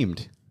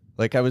screamed.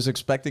 Like, I was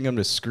expecting him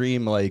to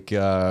scream like... you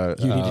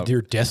needed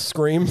your death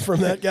scream from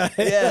that guy?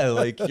 Yeah,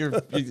 like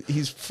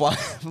he's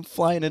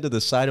flying into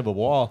the side of a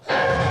wall.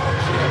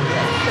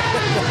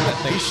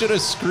 He should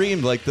have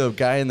screamed like the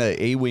guy in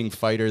the A-Wing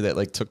fighter that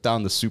like took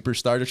down the Super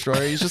Star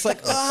Destroyer. He's just like,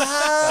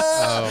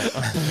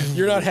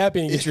 You're not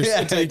happy until you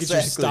get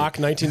your stock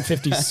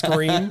 1950s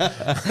scream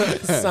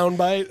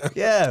soundbite.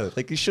 Yeah,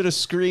 like you should have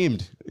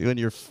screamed when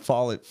you're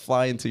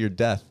flying to your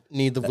death.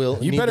 Need the will.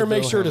 You better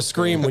make sure to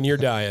scream when you're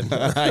dying.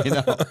 I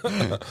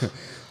know.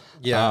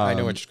 Yeah, I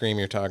know which scream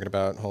you're talking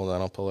about. Hold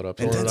on, I'll pull it up.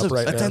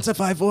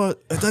 Intensify forward,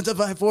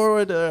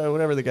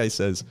 whatever the guy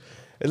says.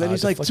 And then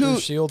he's like, too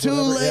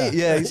late.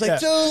 Yeah, he's like,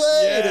 too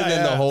late. And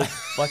then the whole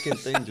fucking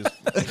thing just.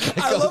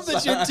 I love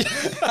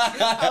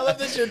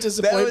that your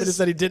disappointment is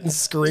that he didn't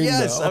scream.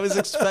 Yes, though. I was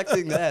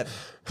expecting that.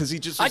 Because he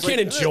just. I can't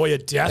enjoy a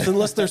death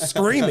unless they're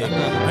screaming.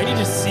 I need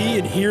to see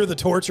and hear the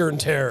torture and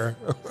terror.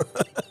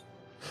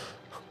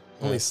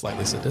 Only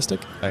slightly sadistic.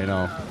 I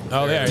know.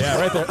 Oh, yeah,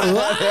 right there.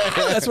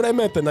 That's what I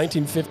meant, the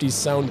 1950s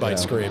soundbite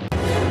scream.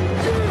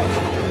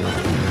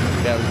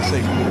 Yeah, we just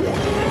like,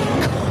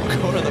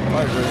 go to the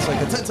part where it's like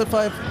a 10 to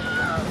 5.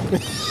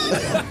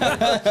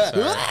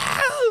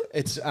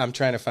 I'm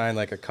trying to find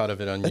like a cut of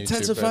it on YouTube.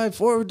 10 to 5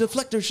 forward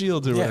deflector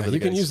shield or whatever. You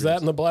can use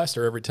that in the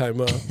blaster every time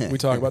we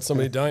talk about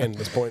somebody dying at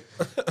this point.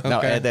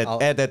 Now add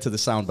that to the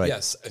soundbite.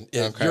 Yes.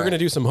 You're going to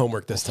do some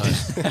homework this time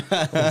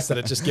instead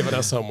of just giving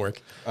us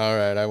homework. All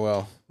right, I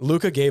will.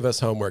 Luca gave us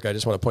homework. I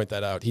just want to point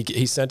that out.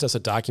 He sent us a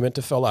document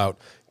to fill out,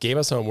 gave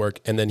us homework,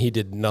 and then he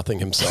did nothing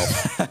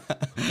himself.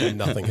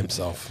 Nothing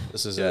himself.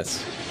 This is it.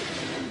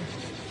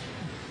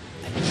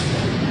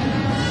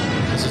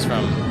 This is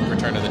from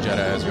Return of the Jedi,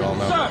 as you all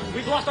know. Sir,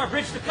 we've lost our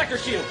bridge deflector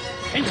shield.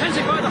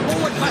 Intensify the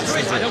forward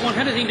batteries. I don't want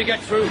anything to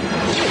get through.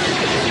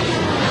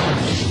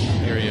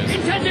 Here he is.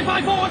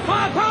 Intensify forward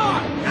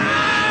firepower!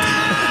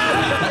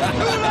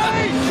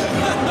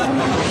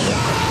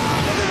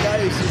 The guy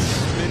is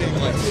just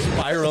spinning, like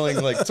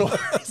spiraling, like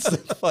towards the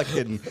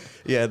fucking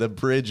the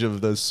bridge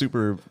of the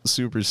Super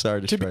Star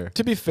Destroyer.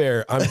 To be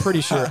fair, I'm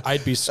pretty sure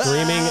I'd be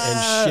screaming and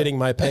shitting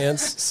my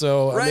pants.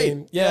 So I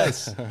mean,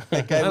 yes.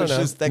 That guy was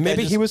just.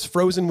 Maybe he was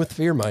frozen with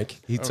fear, Mike.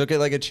 He took it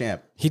like a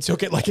champ. He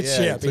took it like a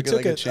champ. He took it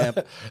like a champ.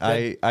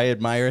 I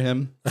admire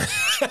him.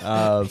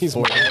 He's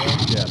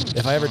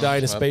If I ever die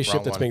in a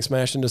spaceship that's being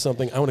smashed into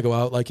something, I want to go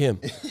out like him.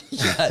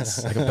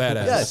 Yes, like a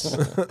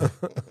badass.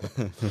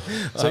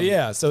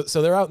 Yes.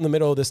 So they're out in the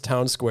middle of this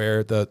town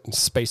square. The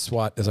space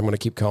SWAT, as I'm going to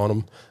keep calling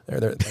them.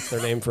 That's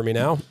their name for me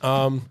now.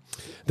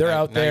 They're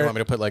out there. Now you want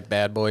me to put like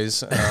Bad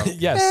Boys?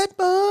 Yes. Bad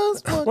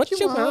Boys, what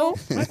you want?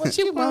 What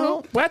you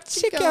want? What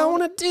you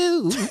gonna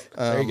do?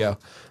 There you go.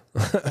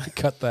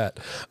 Cut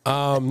that.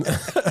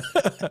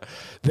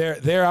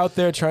 They're out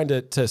there trying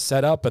to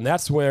set up, and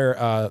that's where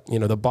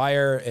the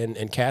buyer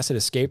and Cass had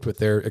escaped with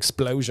their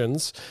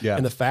explosions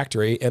in the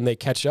factory, and they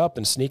catch up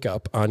and sneak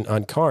up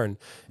on Karn.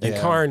 And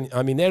Karn,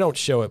 I mean, they don't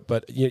show it,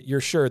 but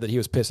you're sure that he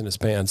was pissing his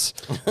pants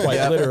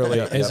quite literally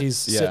as he's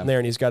sitting there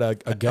and he's got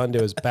a gun to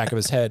his back of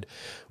his head,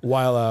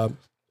 while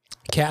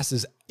Cass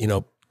is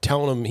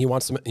telling him he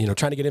wants them,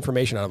 trying to get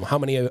information out of him. How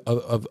many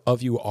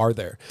of you are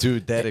there?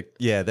 Dude, that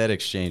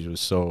exchange was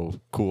so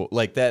cool.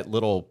 Like that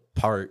little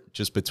part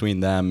just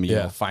between them, you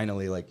know,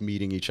 finally like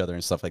meeting each other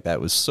and stuff like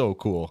that was so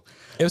cool.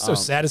 It was so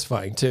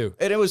satisfying too.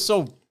 And it was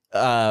so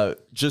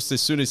just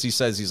as soon as he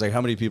says, he's like, how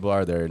many people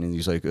are there? And then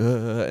he's like,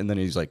 and then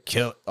he's like,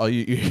 kill. Oh,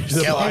 you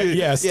kill him.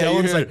 Yeah,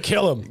 Stellan's like,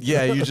 kill him.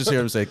 Yeah, you just hear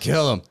him say,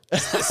 kill him.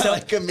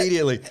 Like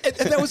immediately. And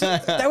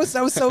that was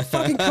so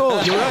fucking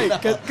cool. You're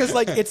right, because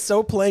like it's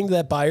so playing to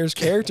that buyer's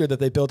character that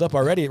they built up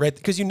already, right?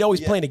 Because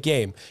he's playing a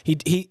game.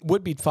 He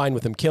would be fine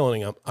with him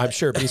killing him, I'm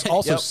sure, but he's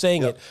also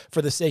saying it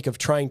for the sake of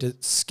trying to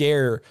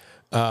scare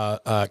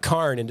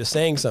Karn into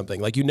saying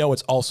something. Like,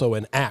 it's also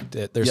an act.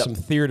 There's some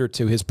theater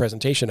to his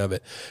presentation of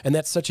it, and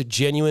that's such a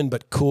genuine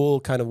but cool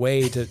kind of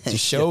way to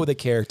show the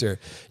character.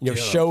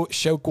 Show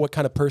what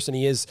kind of person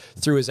he is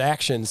through his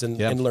actions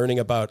and learning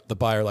about the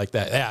buyer like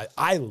that. Yeah,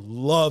 I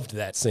loved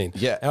that scene.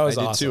 Yeah, that was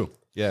I did awesome too.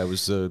 Yeah, it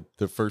was the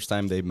first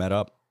time they met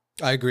up.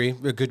 I agree.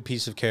 A good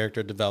piece of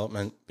character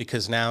development,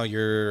 because now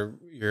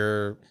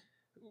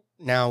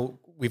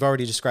we've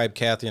already described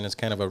Cathian as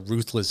kind of a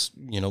ruthless,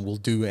 will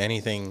do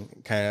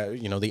anything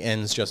kind of, the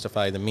ends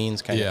justify the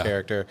means kind of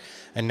character.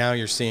 And now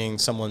you're seeing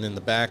someone in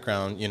the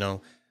background,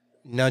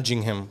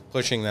 nudging him,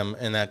 pushing them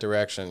in that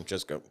direction.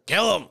 Just go,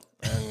 kill him.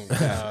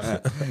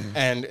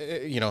 And,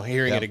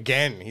 hearing it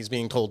again. He's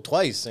being told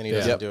twice and he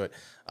doesn't do it.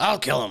 I'll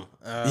kill him.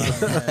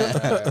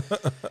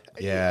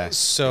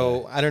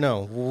 So I don't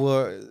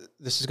know.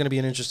 This is going to be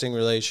an interesting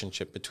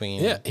relationship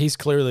between. Yeah, he's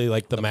clearly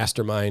like the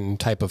mastermind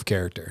type of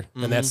character,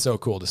 and that's so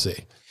cool to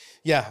see.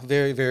 Yeah,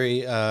 very,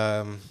 very.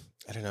 I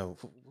don't know.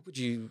 What would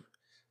you?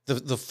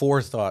 The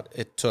forethought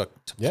it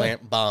took to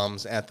plant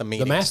bombs at the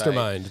meeting. The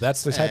mastermind. Site.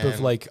 That's the type of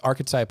like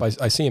archetype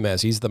I see him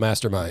as. He's the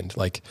mastermind.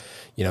 Like,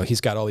 he's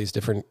got all these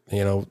different,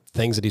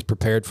 things that he's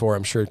prepared for.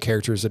 I'm sure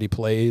characters that he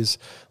plays.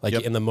 Like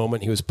in the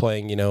moment he was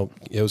playing,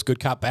 it was good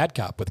cop, bad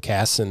cop with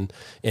Cass and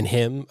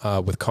him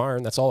with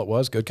Karn. That's all it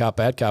was. Good cop,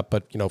 bad cop,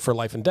 but for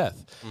life and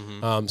death.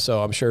 Mm-hmm.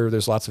 So I'm sure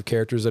there's lots of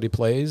characters that he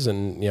plays,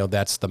 and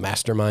that's the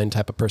mastermind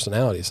type of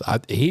personalities.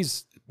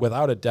 He's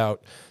without a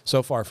doubt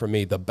so far for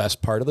me the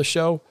best part of the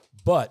show.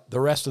 But the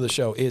rest of the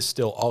show is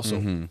still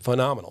also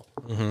phenomenal.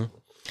 Mm-hmm.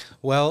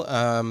 Well,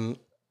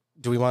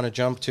 do we want to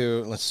jump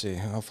to, let's see,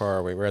 how far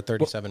are we? We're at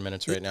 37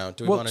 minutes right now.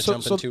 Do we want to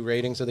jump into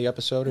ratings of the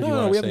episode, or do you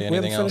want to say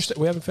anything else?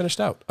 We haven't finished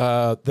out.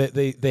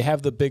 They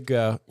have the big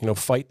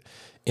fight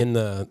in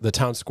the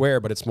town square,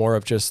 but it's more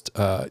of just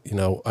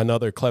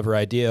another clever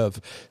idea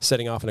of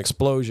setting off an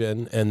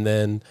explosion, and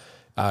then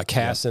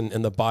Cass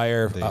and the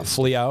buyer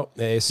flee out.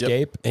 They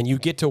escape, and you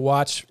get to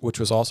watch, which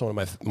was also one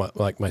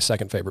of my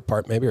second favorite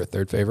part, maybe, or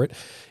third favorite,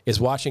 is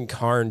watching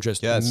Karn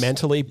just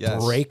mentally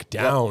break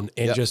down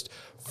and just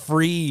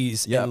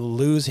freeze and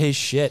lose his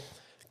shit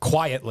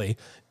quietly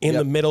in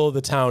the middle of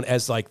the town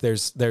as like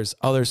there's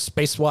other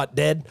space SWAT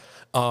dead.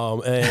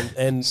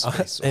 And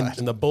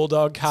the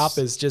bulldog cop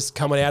is just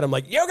coming at him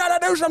like, you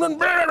gotta do something.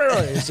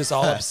 He's just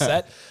all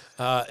upset.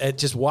 And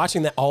just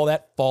watching all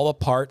that fall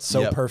apart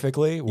so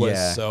perfectly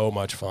was so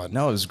much fun.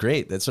 No, it was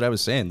great. That's what I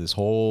was saying. This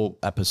whole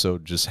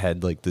episode just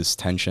had like this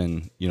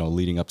tension,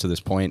 leading up to this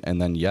point.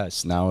 And then,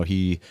 now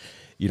he,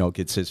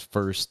 gets his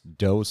first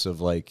dose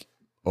of like,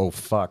 oh,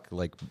 fuck,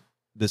 like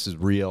this is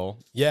real.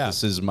 Yeah.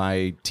 This is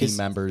my team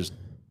members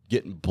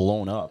getting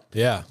blown up.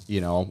 Yeah.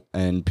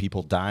 And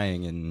people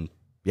dying, and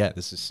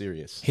this is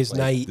serious. His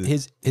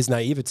his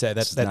naivete.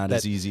 That's not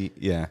as easy.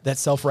 Yeah, that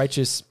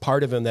self-righteous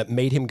part of him that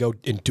made him go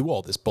and do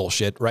all this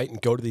bullshit, right,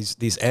 and go to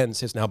these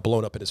ends has now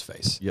blown up in his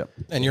face. Yep.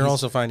 And you're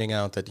also finding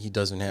out that he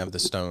doesn't have the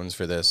stones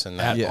for this, and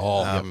that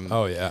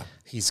oh yeah,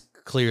 he's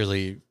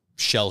clearly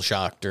shell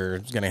shocked or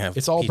going to have.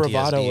 It's all PTSD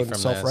bravado and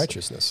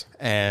self-righteousness.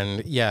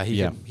 And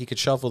he could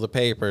shuffle the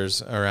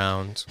papers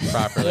around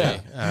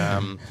properly,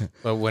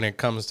 but when it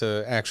comes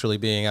to actually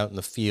being out in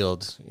the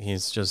field,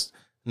 he's just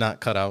not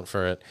cut out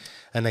for it.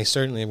 And they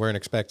certainly weren't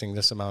expecting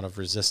this amount of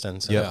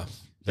resistance. Yeah.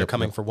 They're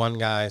coming for one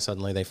guy,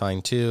 suddenly they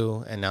find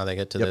two, and now they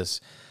get to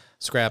this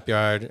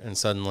scrapyard, and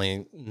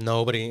suddenly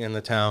nobody in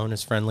the town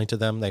is friendly to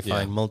them. They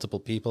find multiple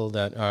people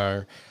that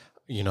are,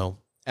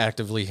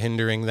 actively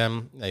hindering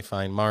them. They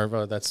find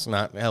Marva that's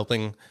not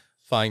helping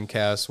find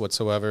Cass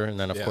whatsoever. And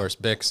then, of course,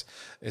 Bix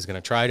is going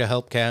to try to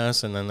help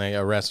Cass, and then they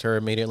arrest her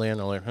immediately, and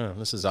they're like,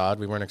 this is odd.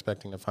 We weren't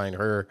expecting to find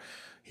her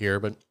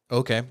here, but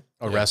okay.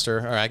 Arrest her,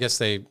 or I guess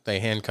they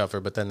handcuff her,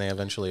 but then they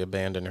eventually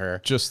abandon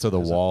her just to the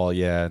wall,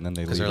 and then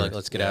they leave they're her. like,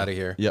 let's get out of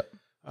here. Yep,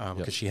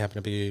 because she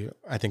happened to be.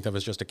 I think that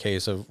was just a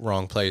case of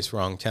wrong place,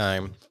 wrong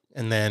time.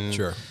 And then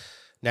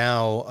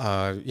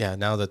now,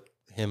 now that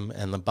him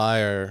and the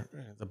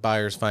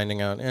buyer's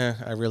finding out,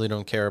 I really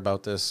don't care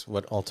about this.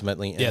 What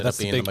ultimately ended up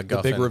being the MacGuffin.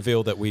 The big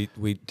reveal that we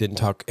didn't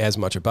talk as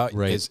much about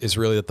is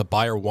really that the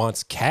buyer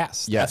wants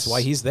Cass. Yes. That's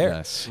why he's there.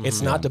 Yes.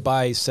 It's not to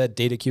buy said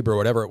data cube or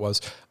whatever it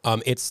was.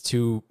 It's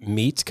to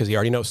meet, because he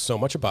already knows so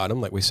much about him,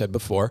 like we said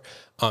before,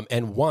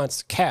 and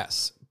wants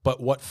Cass.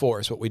 But what for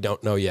is what we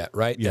don't know yet,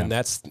 right? Yeah. And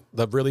that's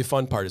the really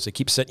fun part, is they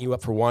keep setting you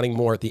up for wanting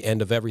more at the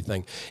end of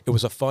everything. It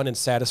was a fun and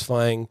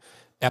satisfying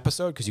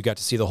episode because you got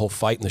to see the whole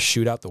fight and the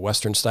shootout, the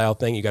Western style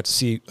thing. You got to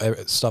see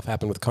stuff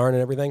happen with Karn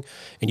and everything,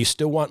 and you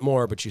still want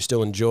more, but you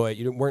still enjoy it.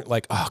 You weren't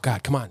like, oh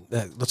God, come on,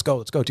 let's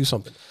go, do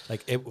something.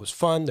 Like, it was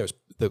fun. There's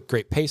the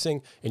great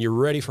pacing, and you're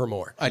ready for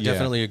more. I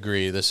definitely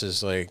agree. This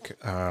is like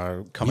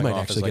coming you might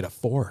off actually as like get a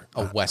 4,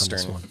 a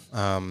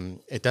Western.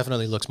 It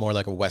definitely looks more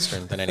like a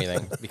Western than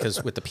anything,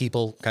 because with the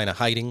people kind of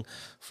hiding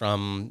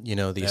from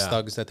these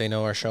thugs that they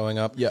know are showing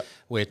up.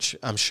 Which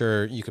I'm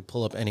sure you could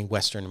pull up any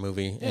Western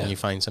movie and you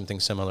find something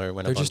similar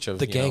when they're a bunch of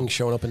the gang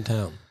showing up in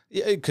town.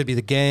 It could be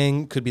the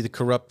gang, could be the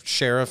corrupt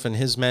sheriff and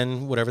his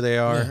men, whatever they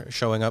are,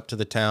 showing up to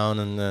the town,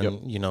 and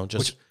then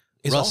just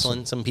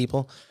rustling some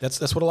people.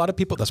 That's what a lot of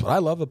people. That's what I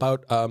love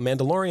about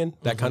Mandalorian.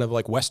 That kind of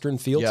like Western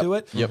feel to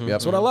it.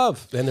 That's what I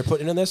love. And they're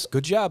putting in this.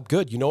 Good job.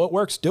 Good. You know it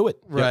works. Do it.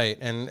 Right.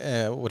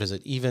 And what is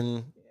it?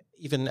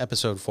 Even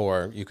episode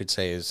 4, you could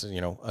say, is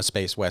a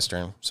space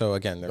Western. So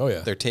again,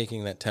 they're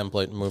taking that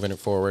template and moving it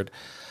forward.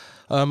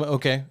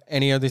 Okay.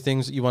 Any other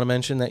things that you want to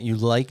mention that you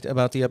liked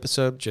about the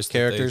episode? Just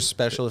characters,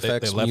 special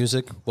effects,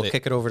 music. We'll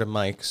kick it over to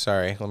Mike.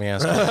 Sorry, let me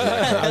ask you.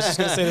 I was just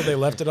going to say that they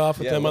left it off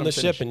with them on the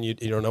ship, and you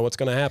don't know what's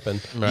going to happen.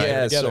 Right.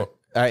 Yeah. So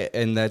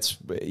and that's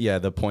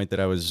the point that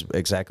I was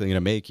exactly going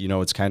to make.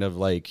 It's kind of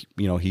like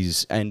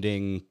he's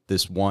ending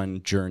this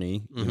one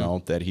journey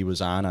that he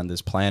was on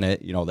this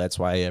planet. That's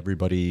why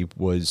everybody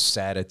was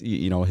sad at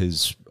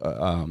his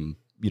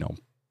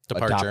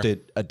departure.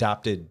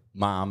 adopted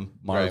mom,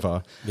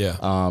 Marva,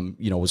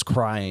 was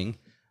crying,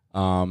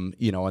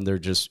 and they're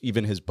just,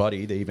 even his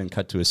buddy, they even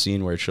cut to a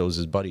scene where it shows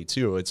his buddy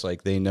too. It's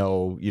like, they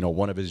know,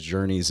 one of his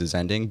journeys is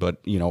ending, but,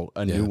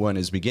 a new one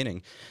is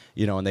beginning,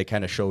 and they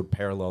kind of showed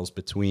parallels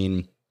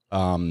between,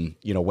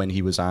 when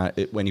he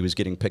was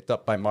getting picked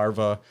up by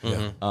Marva,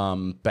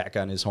 back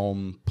on his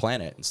home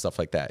planet and stuff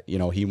like that.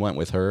 He went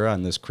with her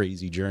on this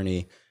crazy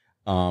journey.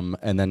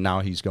 And then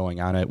now he's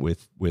going on it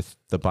with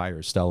the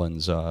buyer,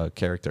 Stellan's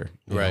character.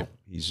 Right.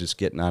 He's just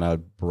getting on a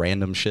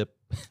random ship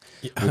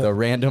with a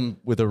random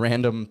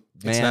man.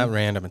 It's not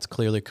random. It's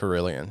clearly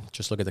Carillion.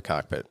 Just look at the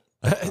cockpit.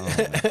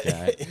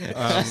 Wasn't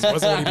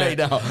what he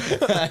made out.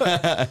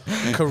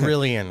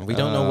 Carillion. We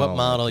don't know what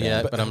model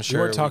yet, but I'm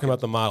sure we're talking about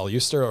the model. You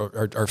still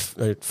are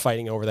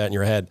fighting over that in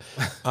your head.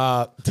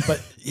 But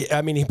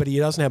I mean, but he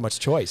doesn't have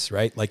much choice,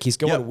 right? Like, he's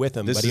going with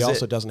him, but he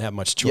also doesn't have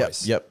much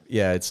choice.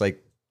 Yeah. It's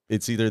like,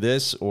 it's either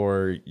this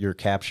or you're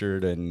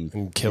captured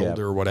and killed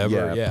or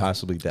whatever. Yeah,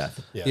 possibly death.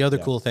 Yeah. The other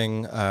cool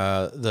thing,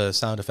 the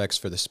sound effects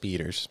for the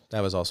speeders.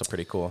 That was also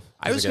pretty cool.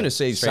 I was going to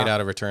say straight out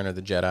of Return of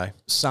the Jedi.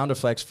 Sound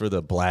effects for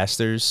the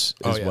blasters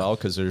as well,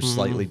 because they're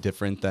slightly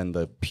different than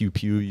the pew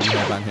pew you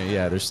have on here.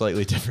 Yeah, they're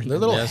slightly different. They're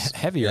a little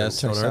heavier in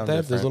tone, aren't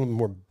they? There's a little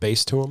more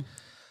bass to them.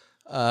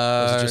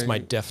 Or is it just my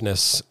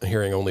deafness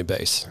hearing only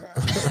bass?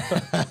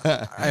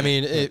 I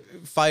mean,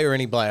 fire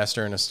any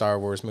blaster in a Star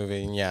Wars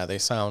movie, and yeah, they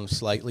sound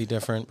slightly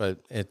different, but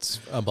it's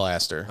a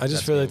blaster. I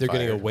just feel like they're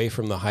getting away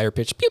from the higher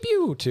pitch pew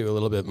pew to a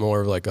little bit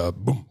more of like a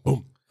boom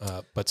boom,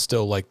 but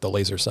still like the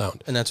laser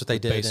sound. And that's what they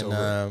did in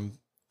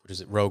what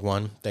is it, Rogue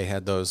One? They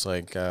had those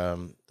like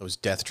those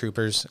Death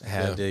Troopers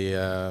had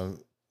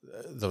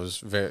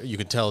those you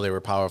could tell they were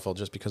powerful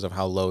just because of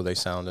how low they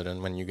sounded,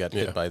 and when you got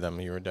hit by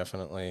them, you were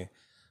definitely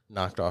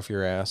knocked off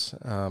your ass.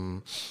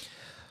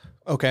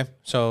 Okay,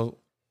 so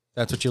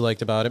that's what you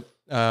liked about it.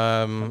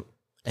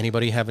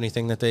 Anybody have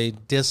anything that they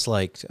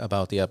disliked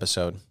about the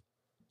episode?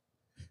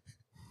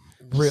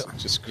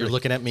 Just you're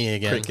looking at me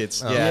again.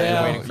 Crickets.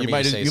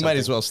 You might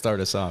as well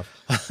start us off.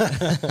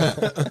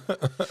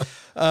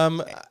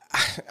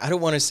 I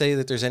don't want to say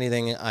that there's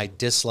anything I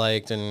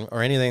disliked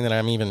or anything that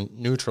I'm even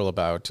neutral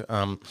about.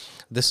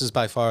 This is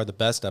by far the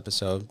best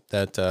episode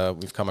that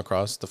we've come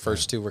across. The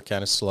first two were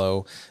kind of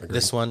slow. Agreed.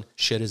 This one,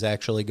 shit is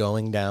actually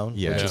going down.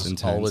 Yeah, which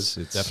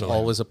is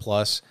always a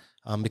plus.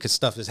 Because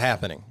stuff is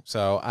happening.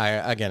 So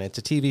again, it's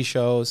a TV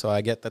show, so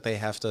I get that they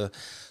have to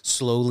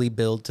slowly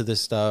build to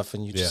this stuff,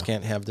 and you just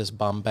can't have this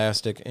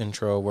bombastic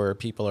intro where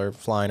people are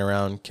flying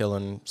around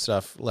killing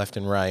stuff left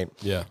and right.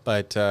 Yeah.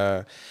 But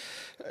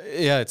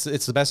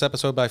it's the best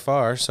episode by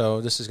far.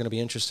 So this is going to be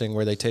interesting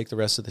where they take the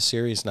rest of the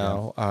series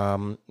now.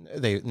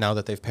 Yeah. Now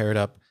that they've paired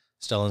up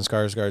Stellan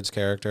Skarsgård's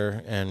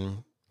character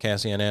and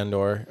Cassian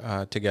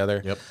Andor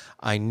together. Yep.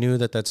 I knew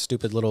that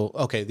stupid little.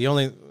 Okay,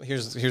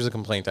 here's a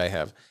complaint I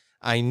have.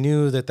 I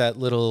knew that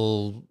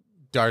little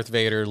Darth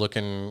Vader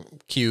looking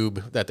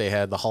cube that they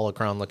had, the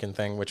holocron looking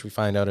thing, which we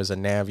find out is a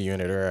nav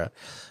unit or a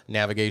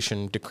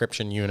navigation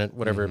decryption unit,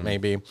 whatever it may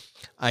be.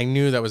 I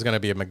knew that was going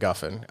to be a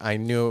MacGuffin. I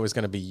knew it was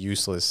going to be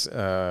useless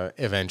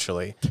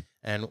eventually.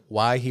 And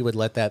why he would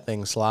let that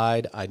thing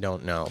slide, I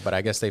don't know. But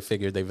I guess they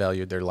figured they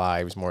valued their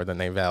lives more than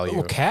they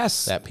value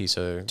Cass that piece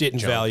of didn't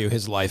junk. Value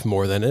his life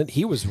more than it.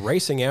 He was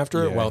racing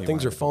after it while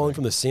things are falling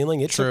from the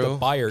ceiling. It took the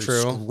buyer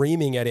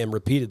screaming at him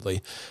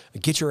repeatedly,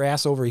 "Get your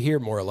ass over here,"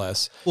 more or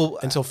less. Well,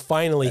 until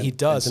finally he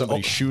does. And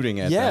somebody shooting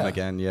at them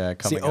again. Yeah,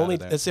 coming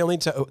it's the only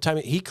time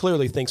he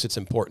clearly thinks it's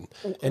important.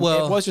 And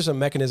it was just a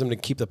mechanism to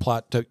keep the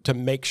plot to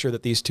make sure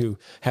that these two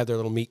had their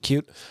little meet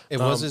cute. It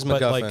was his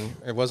MacGuffin.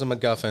 It was a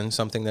MacGuffin,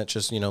 something that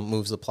just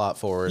moves the plot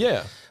forward.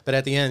 Yeah. But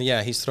at the end,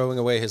 he's throwing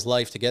away his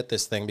life to get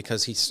this thing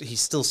because he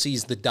still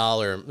sees the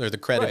dollar or the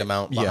credit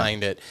amount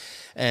behind it.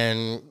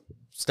 And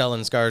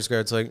Stellan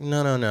Skarsgård's like,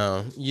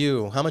 no,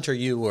 you. How much are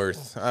you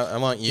worth? I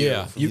want you.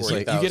 Yeah, you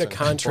get a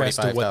contrast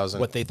to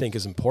what they think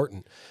is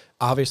important.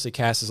 Obviously,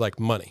 Cass is like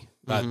money.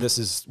 This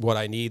is what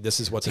I need. This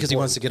is what's because important.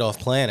 he wants to get off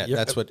planet.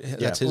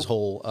 That's his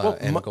whole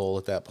end goal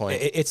at that point.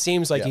 It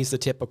seems like he's the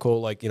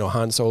typical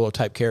Han Solo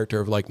type character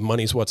of like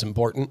money's what's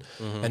important,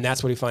 and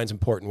that's what he finds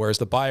important. Whereas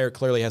the buyer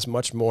clearly has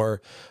much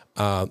more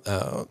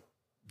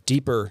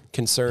deeper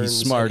concerns,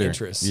 he's smarter. And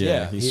interests.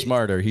 He's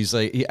smarter. He's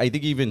like, I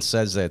think he even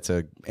says that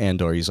to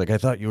Andor. He's like, I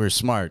thought you were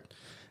smart.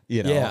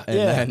 Then,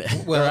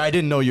 I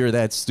didn't know you're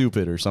that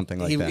stupid or something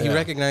like that. He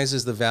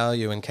recognizes the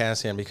value in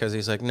Cassian because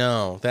he's like,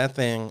 no, that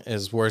thing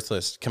is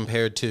worthless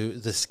compared to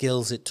the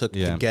skills it took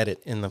to get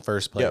it in the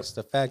first place.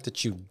 Yep. The fact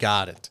that you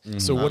got it.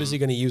 So what is he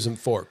going to use him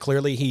for?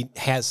 Clearly he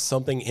has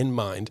something in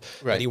mind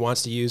that he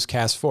wants to use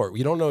Cass for.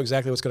 You don't know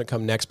exactly what's going to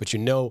come next, but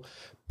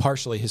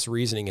partially his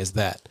reasoning is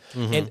that.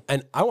 And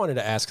I wanted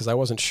to ask, because I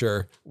wasn't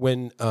sure,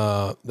 when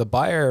the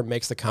buyer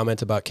makes the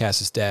comment about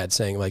Cass's dad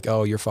saying like,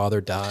 oh, your father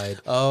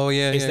died. Oh,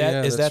 yeah,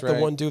 Is that the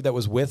one dude that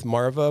was with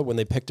Marva when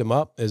they picked him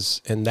up?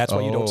 And that's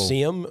why you don't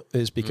see him,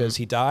 is because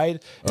he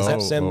died? Is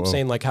that Sam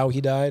saying like how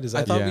he died? Is that?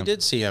 I thought we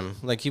did see him.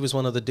 Like he was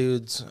one of the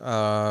dudes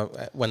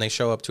when they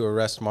show up to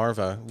arrest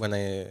Marva, when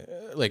they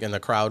like in the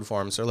crowd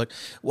forms. They're like,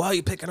 why are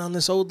you picking on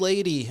this old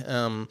lady?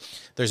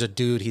 There's a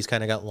dude, he's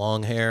kind of got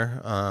long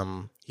hair.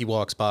 He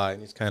walks by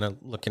and he's kind of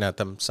looking at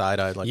them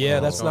side-eyed like,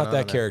 that's not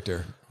that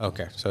character.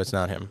 Okay, so it's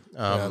not him.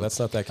 That's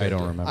not that character. I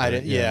don't remember.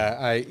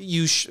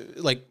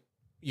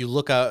 You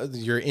look out,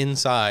 you're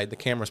inside, the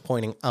camera's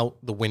pointing out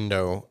the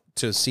window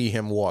to see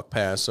him walk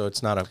past, so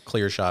it's not a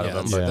clear shot of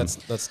him. But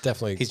that's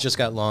definitely, he's just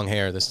got long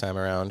hair this time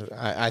around.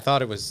 I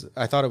thought it was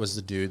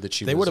the dude that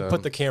they would have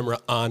put the camera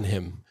on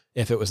him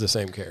if it was the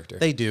same character.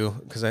 They do,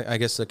 because I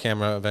guess the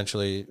camera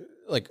eventually,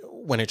 like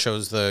when it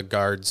shows the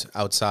guards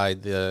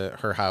outside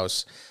her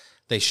house,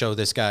 they show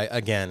this guy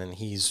again, and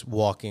he's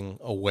walking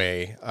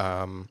away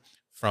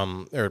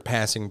from or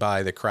passing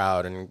by the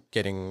crowd and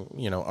getting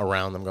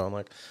around them, going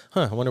like,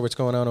 I wonder what's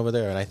going on over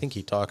there. And I think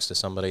he talks to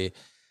somebody.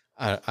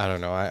 I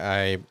don't know.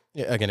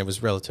 Again, it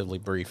was relatively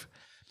brief.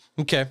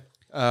 Okay.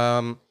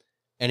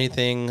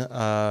 Anything?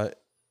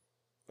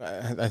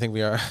 I think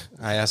we are.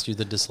 I asked you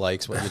the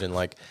dislikes, what you didn't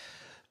like.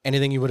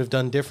 Anything you would have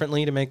done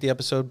differently to make the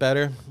episode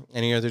better?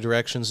 Any other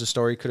directions the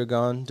story could have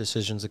gone?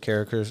 Decisions the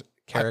characters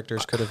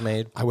could have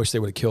made? I wish they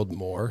would have killed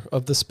more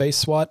of the space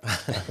SWAT.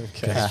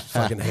 Okay. I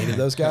fucking hated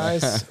those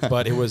guys,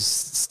 but it was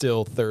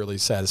still thoroughly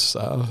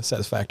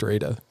satisfactory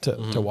to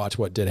watch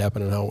what did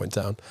happen and how it went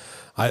down.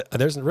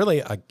 There's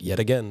really, yet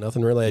again,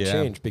 nothing really had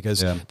changed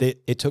because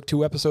it took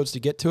 2 episodes to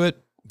get to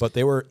it, but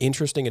they were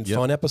interesting and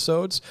fun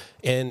episodes.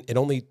 And it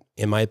only,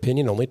 in my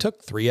opinion, only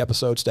took 3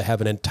 episodes to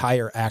have an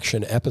entire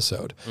action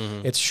episode.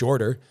 It's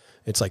shorter.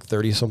 It's like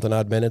 30 something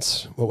odd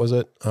minutes. What was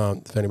it?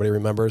 If anybody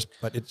remembers,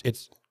 but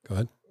it's go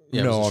ahead.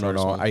 Yeah, no.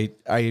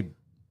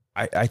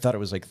 I thought it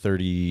was like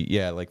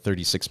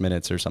 36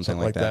 minutes or something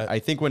like that. I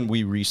think when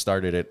we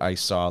restarted it, I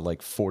saw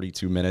like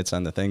 42 minutes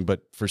on the thing,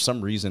 but for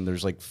some reason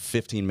there's like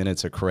 15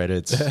 minutes of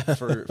credits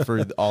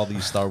for all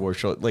these Star Wars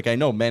shows. Like I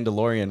know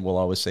Mandalorian will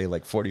always say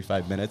like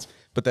 45 minutes,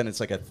 but then it's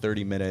like a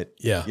 30-minute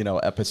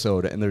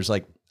episode, and there's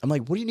like, I'm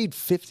like, what do you need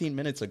 15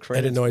 minutes of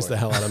credits? It annoys the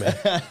hell out of me.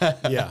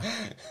 Yeah.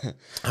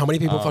 How many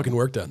people fucking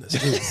worked on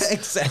this?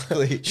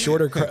 Exactly.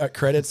 Shorter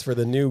credits for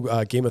the new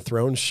Game of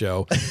Thrones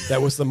show.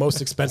 That was the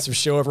most expensive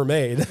show ever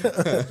made.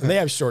 And they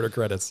have shorter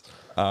credits.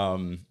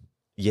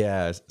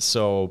 Yeah.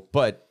 So,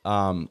 but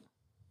the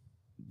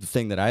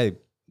thing that I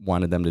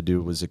wanted them to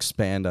do was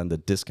expand on the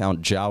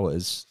discount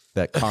Jawas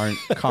that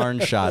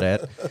Karn shot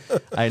at.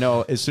 I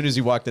know as soon as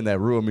he walked in that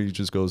room, he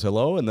just goes,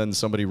 hello, and then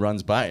somebody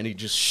runs by and he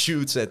just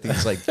shoots at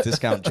these like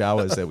discount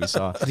Jawas that we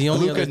saw.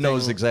 Luca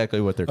knows exactly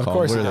what they're called. Of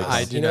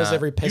course, he knows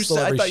every pistol,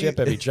 every ship,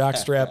 every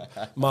jockstrap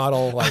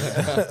model. Like.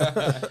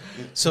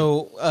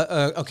 So,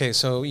 okay,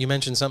 so you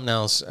mentioned something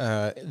else.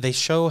 They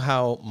show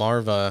how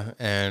Marva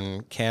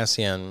and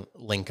Cassian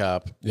link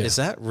up. Yeah. Is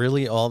that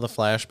really all the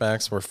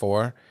flashbacks were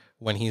for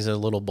when he's a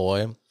little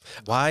boy?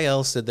 Why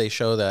else did they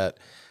show that?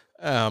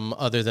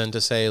 Other than to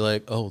say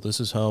like, oh, this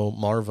is how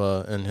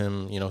Marva and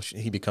him,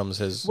 he becomes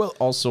his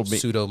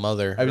pseudo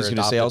mother. I was going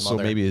to say also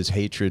mother. Maybe his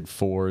hatred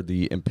for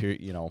the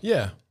Imperial,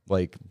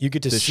 like you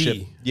get to see.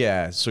 Ship.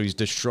 Yeah, so he's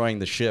destroying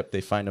the ship.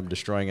 They find him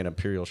destroying an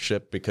Imperial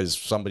ship because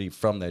somebody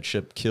from that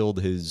ship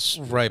killed his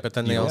right. But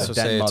then they also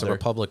say it's a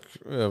Republic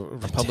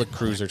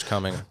cruiser's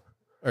coming,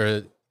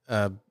 or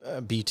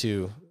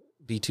B2.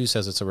 B2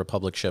 says it's a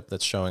Republic ship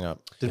that's showing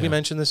up. Did we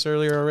mention this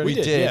earlier already? We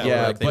did,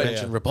 yeah. They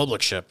mentioned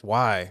Republic ship.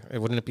 Why?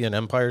 Wouldn't it be an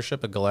Empire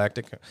ship, a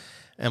galactic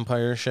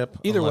Empire ship?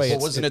 Either way,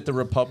 wasn't it the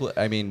Republic?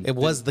 I mean, it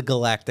was the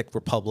Galactic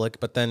Republic,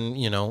 but then,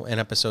 in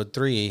Episode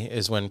 3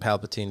 is when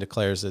Palpatine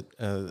declares that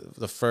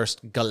the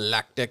first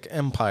Galactic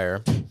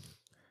Empire.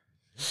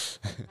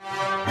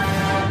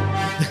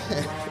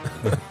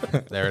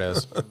 There it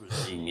is.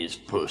 Everything is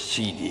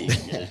proceeding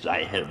as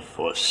I have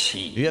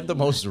foreseen. You have the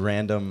most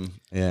random,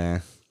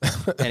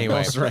 Anyway,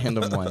 most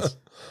random ones.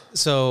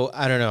 So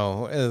I don't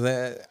know.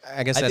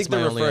 I guess that's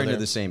they're referring to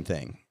the same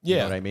thing. You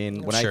know what I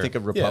mean? When I think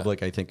of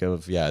Republic, I think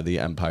of the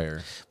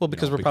Empire. Well,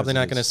 because we're probably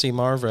not going to see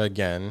Marva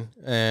again.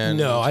 And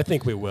no, I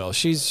think we will.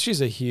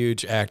 She's a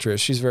huge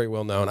actress. She's very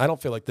well known. I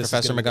don't feel like this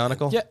Professor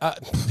McGonagall.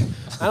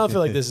 I don't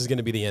feel like this is going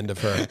to be the end of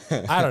her.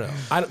 I don't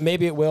know.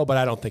 Maybe it will, but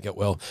I don't think it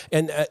will.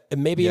 And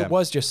maybe it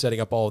was just setting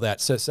up all of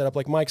that. So set up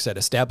like Mike said,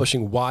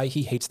 establishing why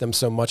he hates them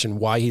so much and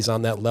why he's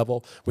on that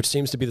level, which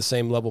seems to be the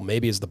same level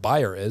maybe as the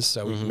buyer is.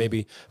 So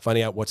maybe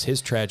finding out what's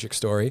his tragic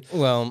story.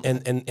 Well,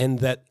 and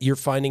that you're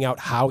finding out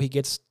how he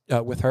gets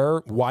with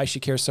her, why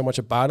she cares so much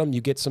about him. You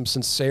get some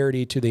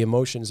sincerity to the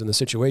emotions and the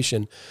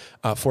situation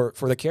for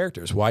the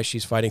characters, why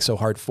she's fighting so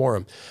hard for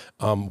him,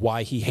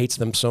 why he hates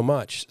them so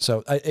much.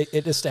 So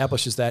it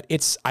establishes that.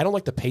 I don't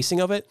like the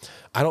pacing of it.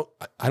 I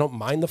don't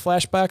mind the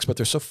flashbacks, but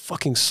they're so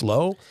fucking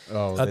slow.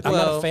 I'm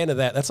not a fan of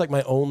that. That's like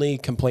my only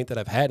complaint that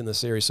I've had in the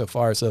series so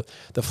far. So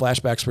the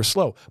flashbacks were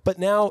slow. But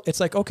now it's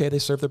like, okay, they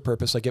serve their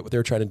purpose. I get what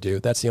they're trying to do.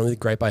 That's the only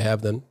gripe I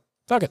have. Then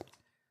fuck it.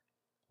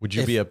 Would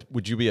you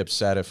be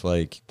upset if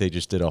like they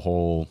just did a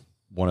whole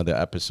one of the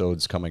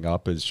episodes coming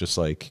up is just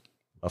like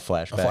a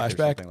flashback? A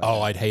flashback? Like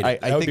I'd hate it.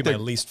 That would be my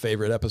least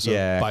favorite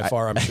episode by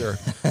far, I'm sure.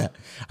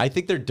 I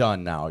think they're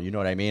done now. You know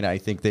what I mean? I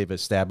think they've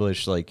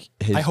established like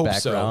his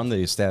background. So.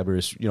 They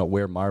established,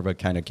 where Marva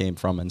kind of came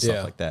from and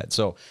stuff like that.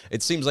 So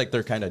it seems like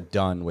they're kind of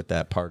done with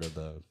that part of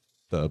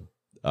the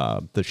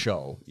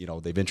show.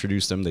 They've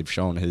introduced him. They've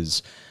shown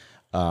his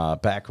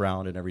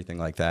background and everything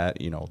like that.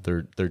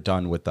 They're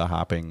done with the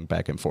hopping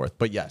back and forth.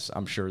 But yes,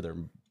 I'm sure there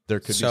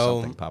could be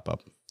something pop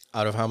up.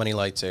 Out of how many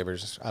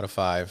lightsabers out of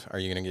 5 are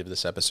you going to give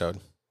this episode?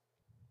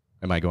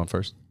 Am I going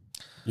first?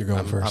 You're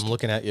going first. I'm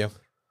looking at you.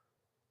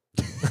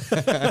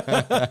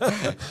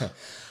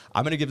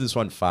 I'm going to give this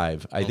one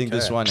 5. I think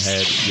this one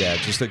had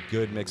just a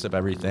good mix of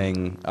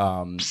everything,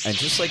 and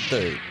just like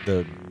the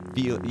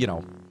feel,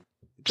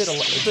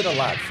 It did a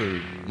lot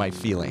for my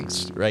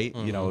feelings, right?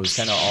 It was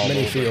kind of all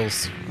many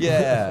feels.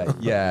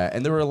 Yeah.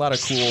 And there were a lot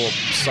of cool,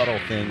 subtle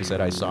things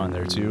that I saw in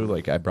there too.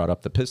 Like I brought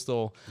up the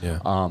pistol. Yeah.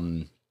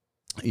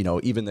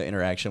 Even the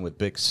interaction with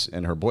Bix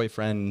and her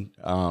boyfriend.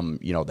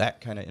 That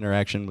kind of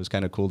interaction was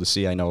kind of cool to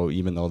see. I know,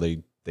 even though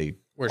they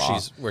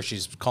where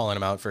she's calling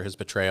him out for his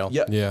betrayal.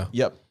 Yep. Yeah.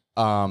 Yep.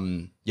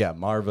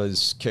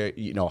 Marva's,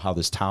 how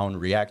this town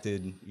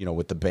reacted,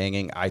 with the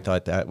banging. I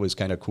thought that was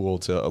kind of cool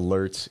to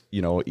alert,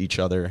 each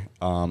other,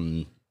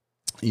 that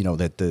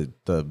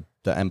the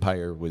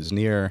Empire was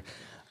near.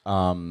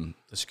 The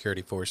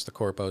security force, the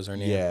corpos are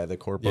near. Yeah, the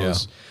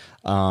corpos.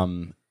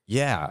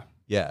 Yeah.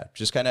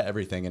 Just kind of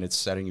everything. And it's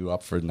setting you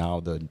up for now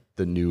the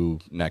new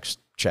next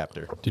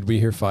chapter. Did we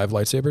hear 5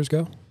 lightsabers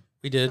go?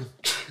 We did.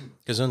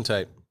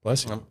 Gesundheit.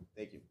 Bless you.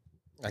 Thank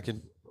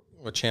you.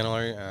 What channel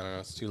are you? I don't know.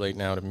 It's too late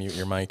now to mute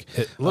your mic.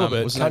 A little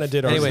bit. Kind of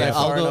did. Anyway,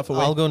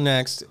 I'll go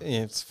next.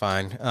 It's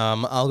fine.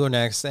 I'll go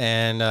next.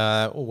 And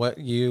what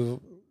you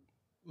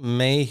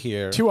may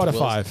hear. 2 out of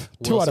 5.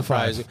 2 out of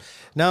 5. You.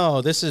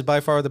 No, this is by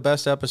far the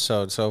best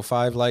eepisode. So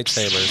 5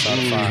 lightsabers out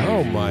of 5.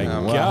 Oh my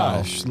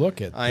gosh! Wow.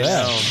 Look at that. I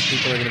know.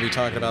 People are going to be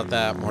talking about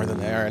that more than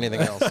they are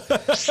anything else.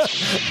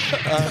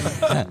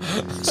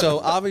 So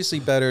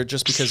obviously better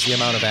just because the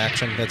amount of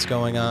action that's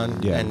going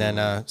on. Yeah. And then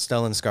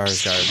Stellan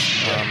Skarsgård.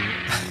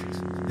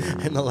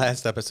 In the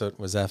last episode,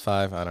 was that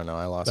 5? I don't know.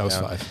 I lost count.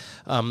 That was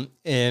 5.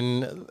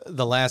 In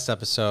the last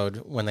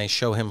episode, when they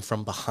show him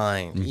from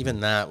behind,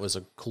 even that was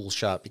a cool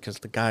shot because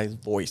the guy's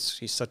voice,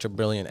 he's such a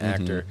brilliant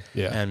actor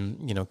and,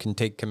 can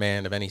take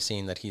command of any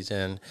scene that he's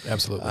in.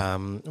 Absolutely.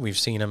 We've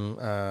seen him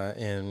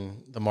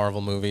in the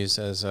Marvel movies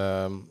as,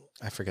 I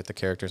forget the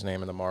character's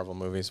name in the Marvel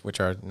movies, which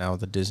are now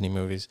the Disney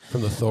movies.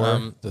 From the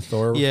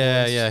Thor.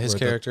 Yeah, his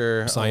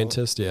character.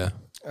 Scientist,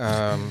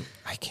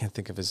 I can't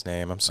think of his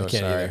name. I'm so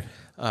sorry.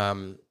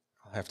 I'll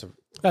have to.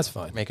 That's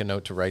fine. Make a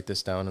note to write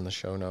this down in the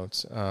show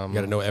notes. You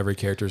got to know every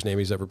character's name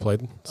he's ever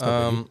played.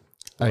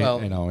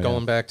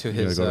 Going back to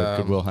his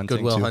Good Will Hunting.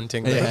 Good Will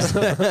Hunting. Yes.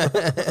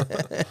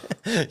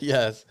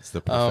 Yes. It's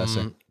the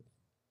professor.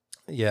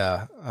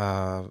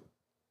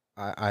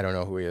 I don't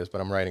know who he is,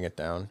 but I'm writing it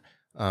down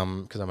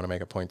because I'm going to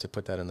make a point to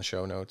put that in the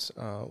show notes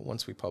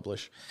once we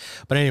publish.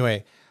 But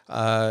anyway,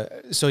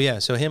 so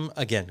him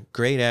again,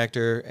 great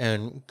actor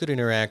and good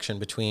interaction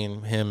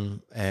between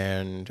him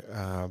and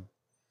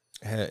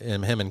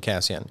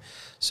Cassian.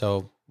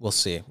 So we'll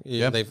see.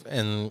 Yep.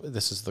 And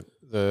this is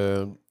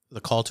the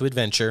call to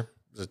adventure,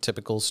 the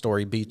typical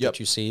story beat that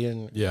you see,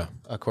 and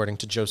according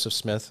to Joseph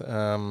Smith,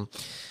 the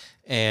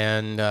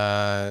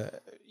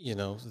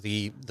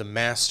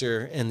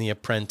master and the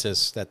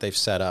apprentice that they've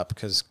set up,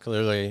 because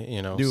clearly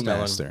new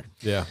master.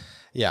 Yeah.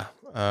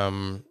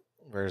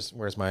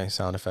 Where's my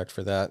sound effect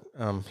for that?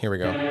 Here we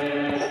go.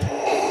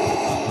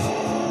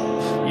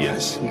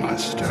 Yes,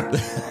 master.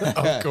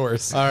 Of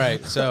course. All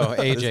right. So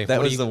AJ, that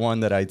was the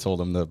one that I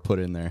told him to put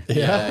in there.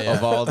 Yeah.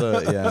 Of all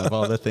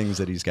the things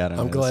that he's got.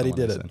 I'm glad he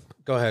did it.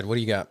 Go ahead. What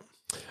do you got?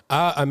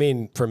 I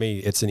mean, for me,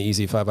 it's an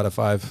easy 5 out of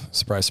 5.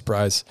 Surprise,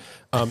 surprise.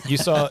 You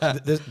saw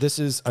this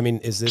is. I mean,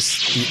 is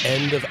this the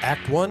end of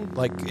Act 1?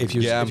 Like, if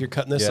you're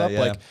cutting this up,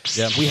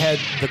 we had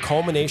the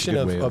culmination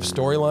of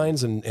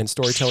storylines and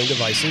storytelling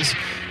devices.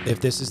 If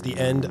this is the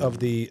end of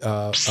the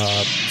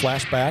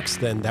flashbacks,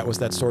 then that was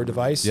that story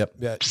device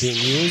being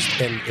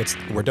used, and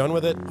we're done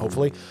with it.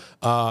 Hopefully,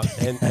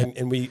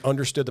 and we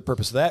understood the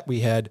purpose of that. We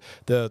had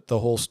the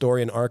whole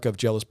story and arc of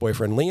jealous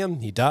boyfriend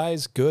Liam. He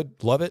dies. Good,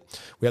 love it.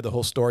 We had the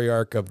whole story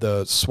arc of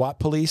the SWAT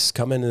police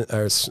come in,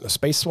 or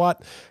space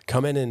SWAT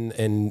come in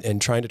and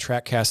trying to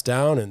track Cass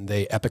down, and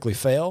they epically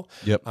fail.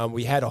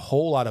 We had a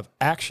whole lot of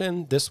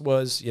action. This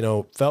was,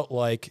 felt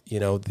like,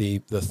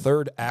 the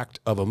third act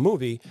of a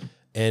movie,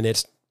 and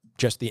it's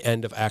just the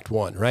end of Act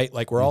 1, right?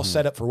 Like, we're all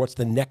set up for what's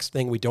the next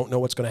thing. We don't know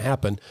what's going to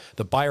happen.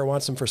 The buyer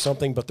wants them for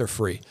something, but they're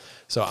free.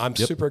 So I'm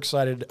super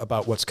excited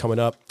about what's coming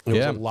up. It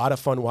was a lot of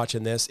fun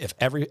watching this. If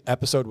every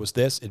episode was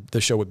this,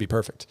 the show would be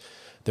perfect.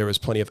 There was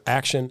plenty of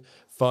action,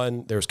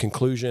 fun. There was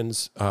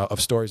conclusions of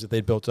stories that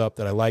they'd built up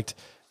that I liked.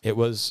 It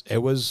was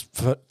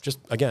just,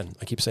 again,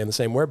 I keep saying the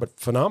same word, but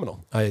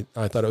phenomenal. I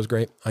thought it was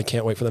great. I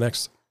can't wait for the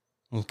next.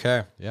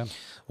 Okay. Yeah.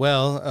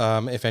 Well,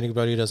 if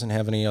anybody doesn't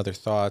have any other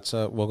thoughts,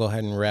 we'll go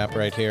ahead and wrap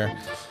right here.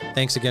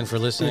 Thanks again for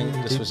listening.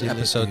 This was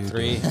episode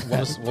 3.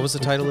 What was the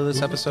title of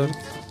this episode?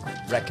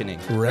 Reckoning.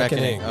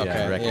 Okay.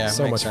 Yeah, Reckoning.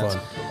 So much fun.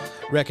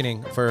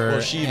 Reckoning for Well,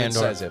 she even Andor.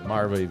 says it.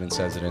 Marva even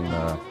says it in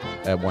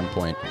at one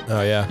point.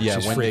 Oh yeah. Yeah,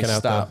 She's when freaking they out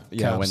stop. the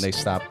Yeah, cops. when they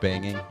stop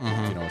banging.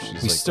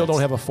 She's We still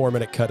don't have a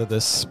 4-minute cut of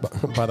this,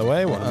 by the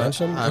way. Want to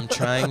mention? I'm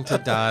trying to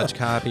dodge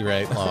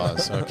copyright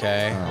laws,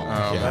 okay?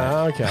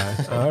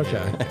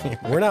 Okay.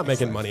 We're not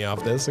making money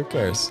off this. Who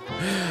cares?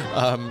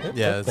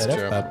 Yeah, that's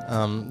true.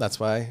 That's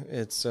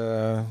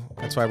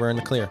why we're in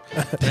the clear.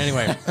 But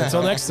anyway,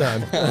 Until next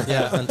time.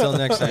 until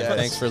next time.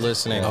 Thanks for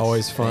listening.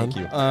 Always fun.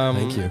 Thank you.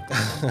 Thank you.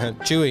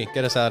 Chewy,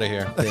 get us out of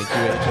here. Thank you.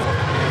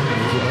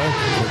 Thank you, Mike.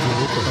 Thank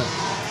you,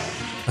 Luca.